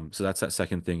 So that's that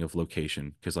second thing of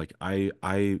location. Because like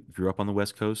I grew up on the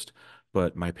West Coast,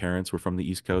 but my parents were from the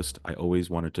East Coast. I always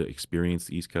wanted to experience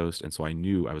the East Coast, and so I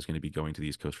knew I was going to be going to the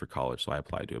East Coast for college. So I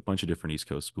applied to a bunch of different East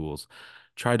Coast schools,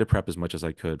 tried to prep as much as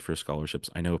I could for scholarships.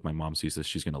 I know if my mom sees this,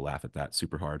 she's going to laugh at that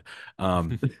super hard.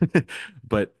 Um,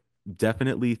 but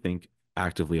definitely think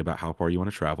actively about how far you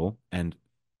want to travel and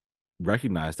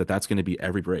recognize that that's going to be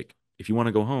every break. If you want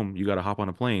to go home, you got to hop on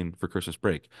a plane for Christmas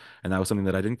break. And that was something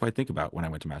that I didn't quite think about when I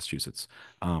went to Massachusetts.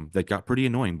 That got pretty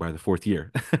annoying by the fourth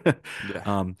year.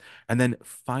 Yeah. And then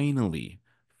finally,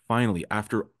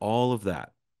 after all of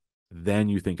that, then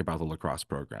you think about the lacrosse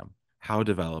program. How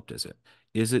developed is it?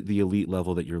 Is it the elite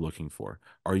level that you're looking for?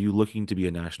 Are you looking to be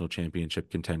a national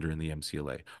championship contender in the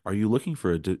MCLA? Are you looking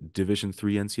for a Division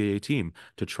III NCAA team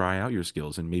to try out your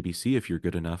skills and maybe see if you're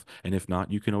good enough? And if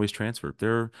not, you can always transfer.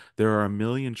 There are a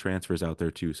million transfers out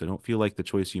there too. So don't feel like the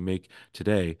choice you make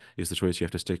today is the choice you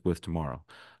have to stick with tomorrow.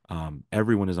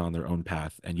 Everyone is on their own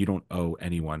path, and you don't owe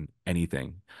anyone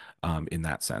anything, in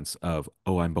that sense of,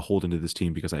 oh, I'm beholden to this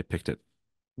team because I picked it.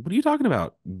 What are you talking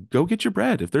about? Go get your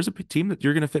bread. If there's a team that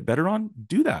you're going to fit better on,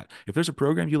 do that. If there's a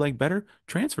program you like better,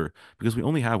 transfer, because we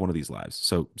only have one of these lives.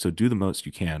 So do the most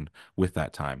you can with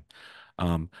that time.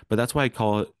 But that's why I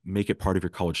call it, make it part of your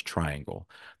college triangle.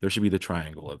 There should be the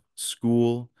triangle of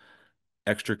school,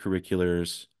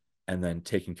 extracurriculars, and then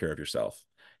taking care of yourself.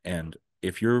 And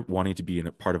if you're wanting to be in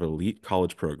a part of an elite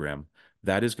college program,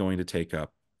 that is going to take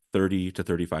up 30 to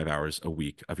 35 hours a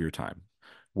week of your time.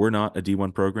 We're not a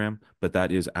D1 program, but that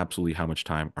is absolutely how much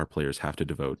time our players have to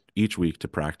devote each week to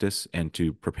practice and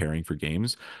to preparing for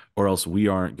games, or else we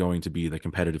aren't going to be the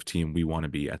competitive team we want to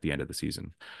be at the end of the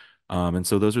season. And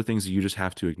so those are things that you just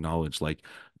have to acknowledge. Like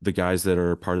the guys that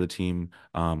are part of the team,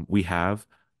 we have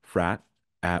frats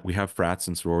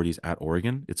and sororities at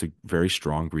Oregon. It's a very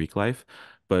strong Greek life,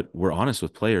 but we're honest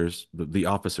with players, the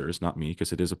officers, not me,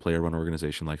 because it is a player-run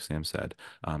organization, like Sam said.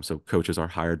 So coaches are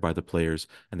hired by the players,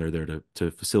 and they're there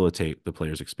to facilitate the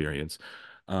players' experience.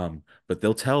 But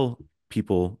they'll tell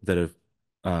people that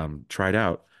have tried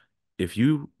out, if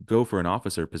you go for an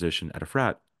officer position at a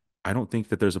frat, I don't think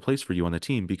that there's a place for you on the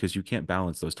team because you can't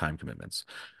balance those time commitments.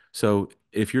 So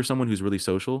if you're someone who's really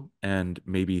social and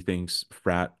maybe thinks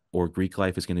frat or Greek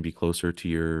life is going to be closer to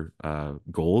your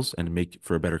goals and make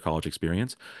for a better college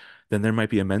experience, then there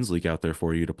might be a men's league out there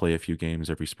for you to play a few games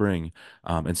every spring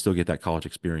and still get that college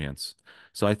experience.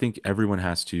 So I think everyone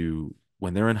has to,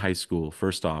 when they're in high school,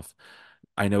 first off,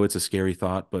 I know it's a scary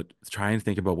thought, but try and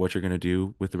think about what you're going to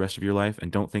do with the rest of your life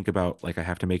and don't think about like I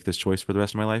have to make this choice for the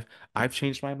rest of my life. I've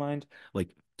changed my mind like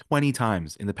 20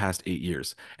 times in the past 8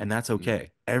 years, and that's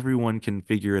okay. Everyone can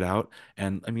figure it out.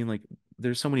 And I mean, like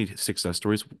there's so many success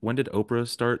stories. When did Oprah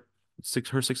start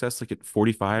her success? Like at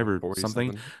 45 or 40 something.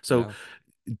 something. So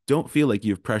Yeah. don't feel like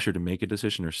you have pressure to make a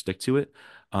decision or stick to it,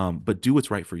 but do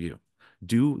what's right for you.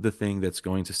 Do the thing that's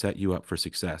going to set you up for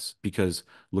success because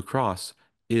lacrosse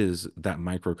is that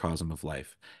microcosm of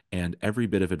life. And every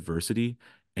bit of adversity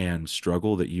and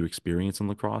struggle that you experience in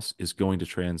lacrosse is going to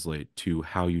translate to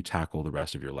how you tackle the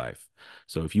rest of your life.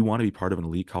 So if you want to be part of an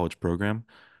elite college program,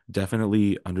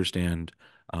 definitely understand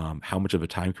how much of a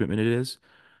time commitment it is.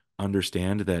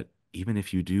 Understand that even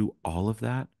if you do all of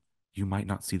that, you might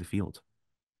not see the field,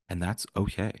 and that's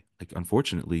okay. Like,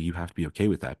 unfortunately, you have to be okay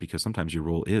with that because sometimes your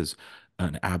role is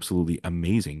an absolutely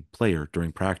amazing player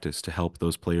during practice to help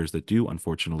those players that do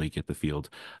unfortunately get the field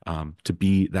to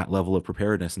be that level of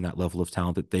preparedness and that level of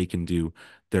talent that they can do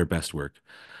their best work.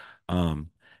 Um,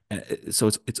 so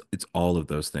it's all of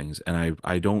those things, and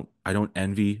I don't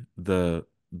envy the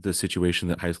situation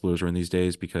that high schoolers are in these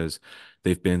days because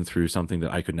they've been through something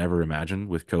that I could never imagine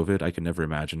with COVID. I could never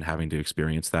imagine having to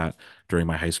experience that during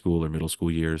my high school or middle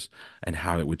school years and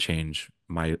how it would change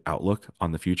my outlook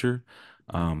on the future.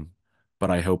 Um, but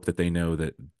I hope that they know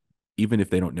that even if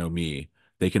they don't know me,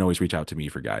 they can always reach out to me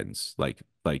for guidance. Like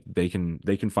they can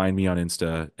find me on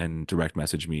Insta and direct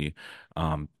message me.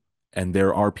 Um, and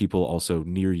there are people also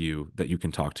near you that you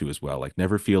can talk to as well. Like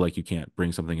never feel like you can't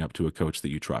bring something up to a coach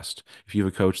that you trust. If you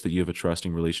have a coach that you have a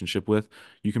trusting relationship with,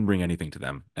 you can bring anything to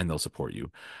them and they'll support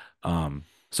you.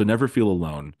 So never feel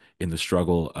alone in the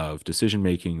struggle of decision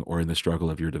making or in the struggle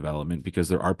of your development because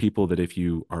there are people that if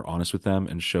you are honest with them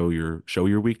and show your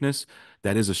weakness,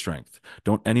 that is a strength.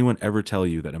 Don't anyone ever tell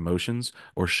you that emotions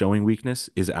or showing weakness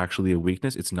is actually a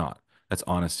weakness. It's not. That's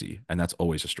honesty and that's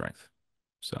always a strength.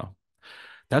 So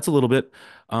that's a little bit.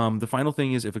 The final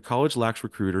thing is if a college lacks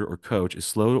recruiter or coach is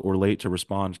slow or late to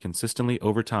respond consistently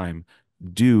over time,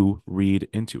 do read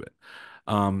into it.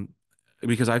 Um,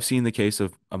 because I've seen the case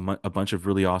of a bunch of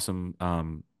really awesome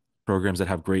programs that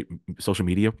have great social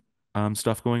media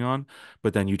stuff going on,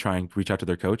 but then you try and reach out to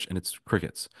their coach and it's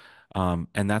crickets.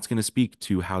 And that's going to speak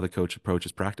to how the coach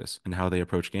approaches practice and how they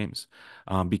approach games.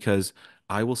 Because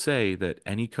I will say that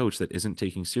any coach that isn't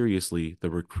taking seriously the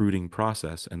recruiting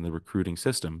process and the recruiting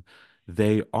system,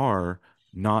 they are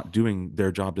not doing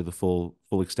their job to the full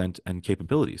extent and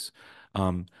capabilities.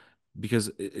 Um,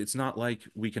 because it's not like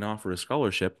we can offer a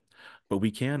scholarship, but we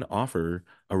can offer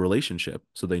a relationship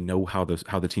so they know how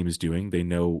the team is doing, they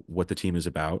know what the team is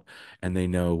about, and they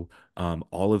know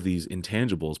all of these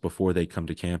intangibles before they come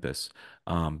to campus.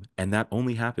 And that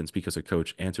only happens because a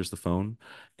coach answers the phone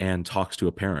and talks to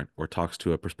a parent or talks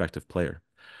to a prospective player.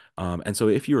 And so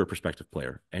if you're a prospective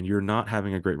player and you're not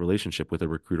having a great relationship with a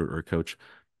recruiter or a coach,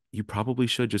 you probably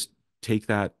should just take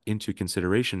that into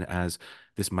consideration as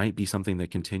this might be something that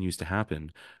continues to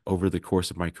happen over the course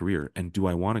of my career. And do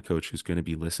I want a coach who's going to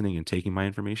be listening and taking my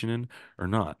information in or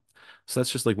not? So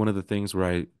that's just like one of the things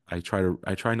where I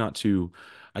try not to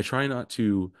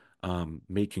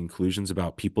make conclusions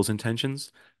about people's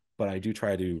intentions, but I do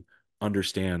try to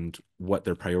understand what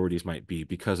their priorities might be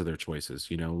because of their choices.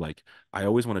 Like I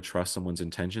always want to trust someone's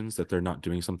intentions that they're not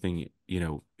doing something,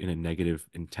 in a negative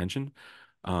intention.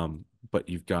 But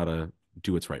you've got to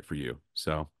do what's right for you.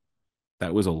 So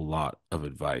that was a lot of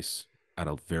advice at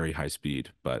a very high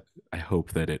speed, but I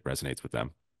hope that it resonates with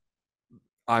them.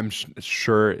 I'm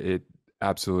sure it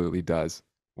absolutely does.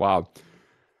 Wow.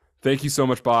 Thank you so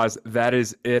much, Boz. That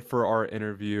is it for our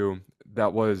interview.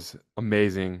 That was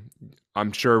amazing.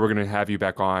 I'm sure we're going to have you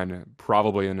back on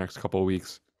probably in the next couple of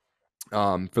weeks.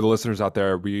 For the listeners out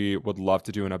there, we would love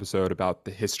to do an episode about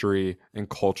the history and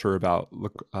culture about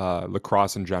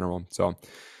lacrosse in general. So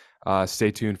stay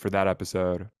tuned for that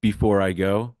episode. Before I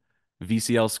go,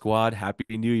 VCL squad,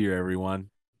 happy New Year, everyone.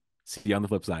 See you on the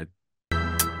flip side.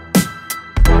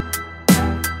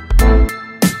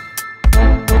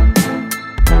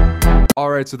 All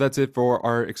right, so that's it for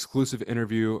our exclusive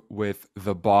interview with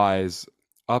the Buys.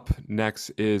 Up next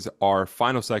is our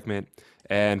final segment.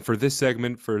 And for this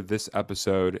segment, for this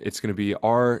episode, it's going to be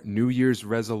our New Year's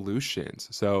resolutions.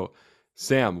 So,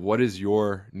 Sam, what is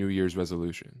your New Year's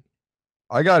resolution?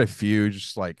 I got a few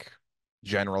just like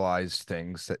generalized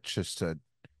things that just to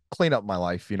clean up my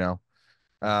life, you know.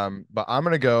 But I'm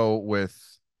gonna go with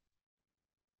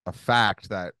a fact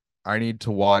that I need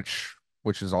to watch,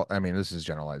 which is all, I mean, this is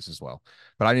generalized as well,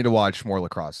 but I need to watch more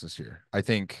lacrosse this year. I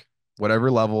think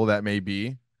whatever level that may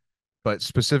be, but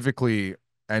specifically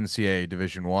NCAA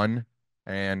Division One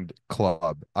and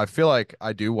club. I feel like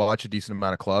I do watch a decent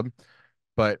amount of club,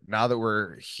 but now that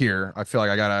we're here, I feel like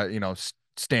I gotta,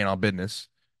 stay on business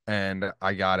and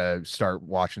I gotta start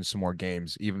watching some more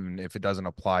games, even if it doesn't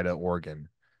apply to Oregon,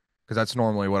 because that's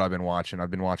normally what I've been watching.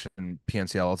 I've been watching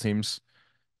PNCL teams,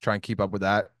 try and keep up with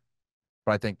that.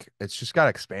 But I think it's just got to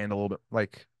expand a little bit.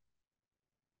 Like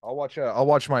I'll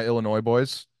watch my Illinois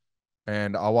boys,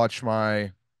 and I'll watch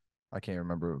my I can't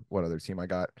remember what other team I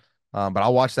got. But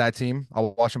I'll watch that team.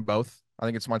 I'll watch them both. I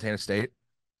think it's Montana State,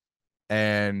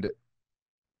 and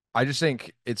I just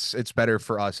think it's better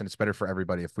for us and it's better for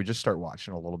everybody if we just start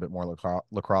watching a little bit more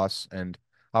lacrosse. And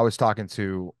I was talking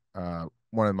to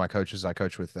one of my coaches I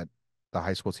coach with at the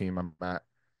high school team I'm at,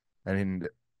 and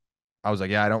I was like,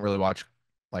 yeah, I don't really watch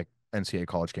like NCAA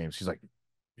college games. He's like,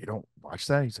 you don't watch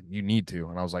that? He's like, you need to.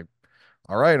 And I was like,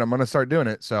 all right, I'm gonna start doing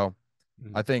it. So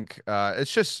I think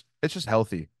it's just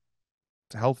healthy.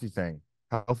 It's a healthy thing.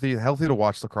 Healthy to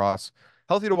watch lacrosse,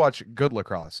 healthy to watch good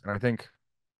lacrosse. And I think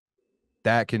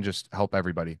that can just help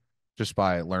everybody just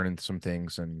by learning some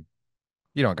things, and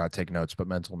you don't gotta take notes, but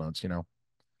mental notes, you know.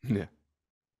 Yeah.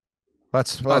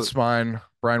 That's mine.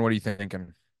 Brian, what are you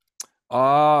thinking?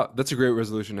 That's a great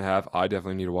resolution to have. I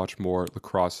definitely need to watch more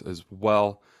lacrosse as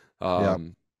well. Yeah.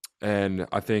 And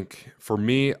I think for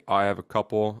me, I have a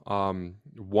couple.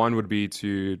 One would be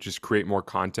to just create more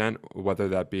content, whether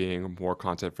that being more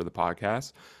content for the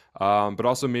podcast, but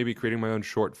also maybe creating my own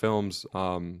short films,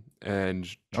 and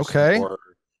just Okay.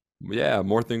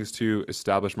 more things to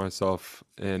establish myself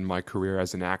in my career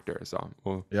as an actor. So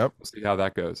Yep. we'll see how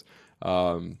that goes.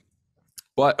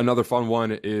 But another fun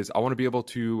one is I want to be able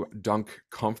to dunk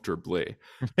comfortably.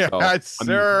 Yes,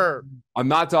 sir. I'm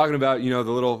not talking about, the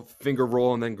little finger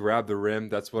roll and then grab the rim.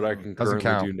 That's what I can Doesn't currently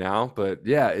count. do now. But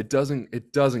yeah, it doesn't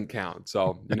count.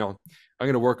 So, I'm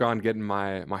gonna work on getting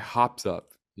my hops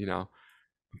up, I'm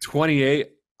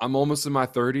 28. I'm almost in my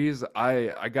 30s.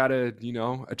 I gotta,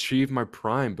 achieve my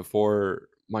prime before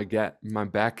my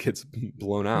back gets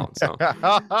blown out. So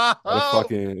gotta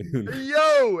fucking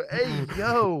Yo, hey,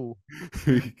 yo.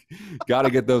 gotta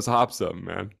get those hops up,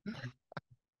 man.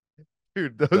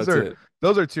 Dude, That's it.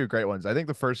 those are two great ones. I think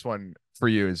the first one for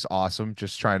you is awesome.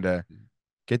 Just trying to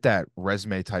get that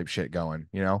resume type shit going,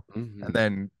 you know? Mhm. And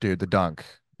then, dude, the dunk.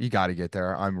 You got to get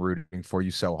there. I'm rooting for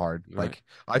you so hard. Right. Like,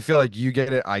 I feel like you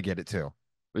get it, I get it too.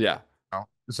 Yeah. You know?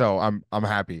 So I'm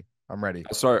happy. I'm ready.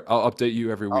 I'll update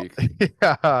you every week.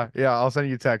 Yeah, yeah. I'll send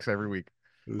you texts every week.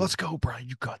 Let's go, Brian.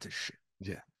 You got this shit.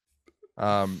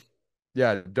 Yeah.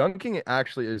 Yeah, dunking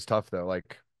actually is tough though.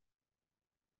 Like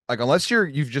unless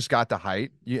you've just got the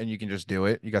height and you can just do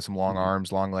it. You got some long Mhm.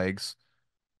 arms, long legs.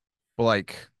 But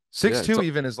like Yeah, 6'2"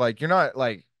 even is like you're not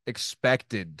like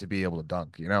expected to be able to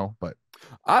dunk, you know? But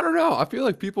I don't know. I feel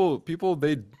like people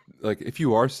they like if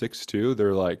you are 6'2",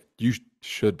 they're like you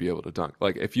should be able to dunk.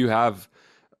 Like if you have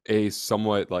a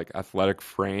somewhat like athletic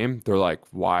frame, they're like,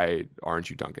 why aren't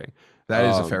you dunking? that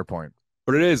is a fair point.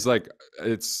 But it is like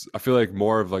I feel like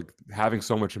more of like having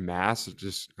so much mass.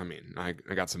 Just I mean, I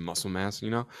got some muscle mass,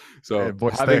 So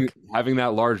Boy's having thick. having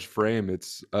that large frame, it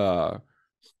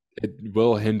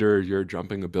will hinder your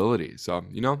jumping ability. So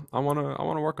I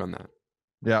wanna work on that.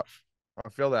 Yeah, I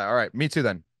feel that. All right, me too.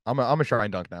 Then I'm a try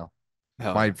and dunk now.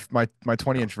 Hell My yeah. my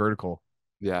 20-inch vertical.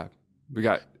 Yeah, we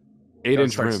got Gotta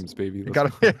 8-inch start. rims, baby. You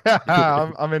Let's gotta. go.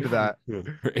 Yeah, I'm into that. Yeah.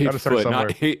 Or 8 Gotta start foot, somewhere.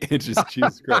 not 8 inches.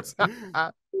 Jesus Christ.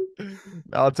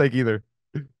 I'll take either.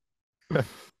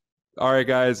 All right,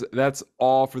 guys, that's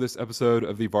all for this episode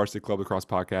of the Varsity Club Lacrosse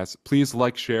podcast. Please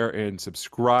like, share, and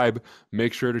subscribe.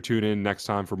 Make sure to tune in next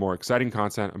time for more exciting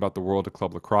content about the world of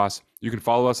club lacrosse. You can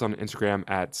follow us on Instagram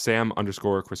at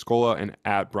Sam_Criscola and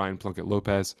at Brian Plunkett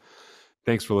Lopez.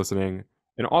 Thanks for listening.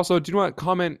 And also, do you want to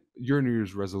comment your New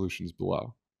Year's resolutions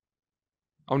below?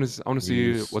 I want to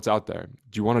see Yes. what's out there.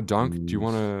 Do you want to dunk? Do you Yes.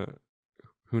 want to,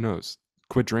 who knows,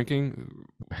 quit drinking?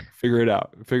 Figure it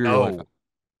out. Figure your life out.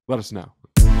 Let us know.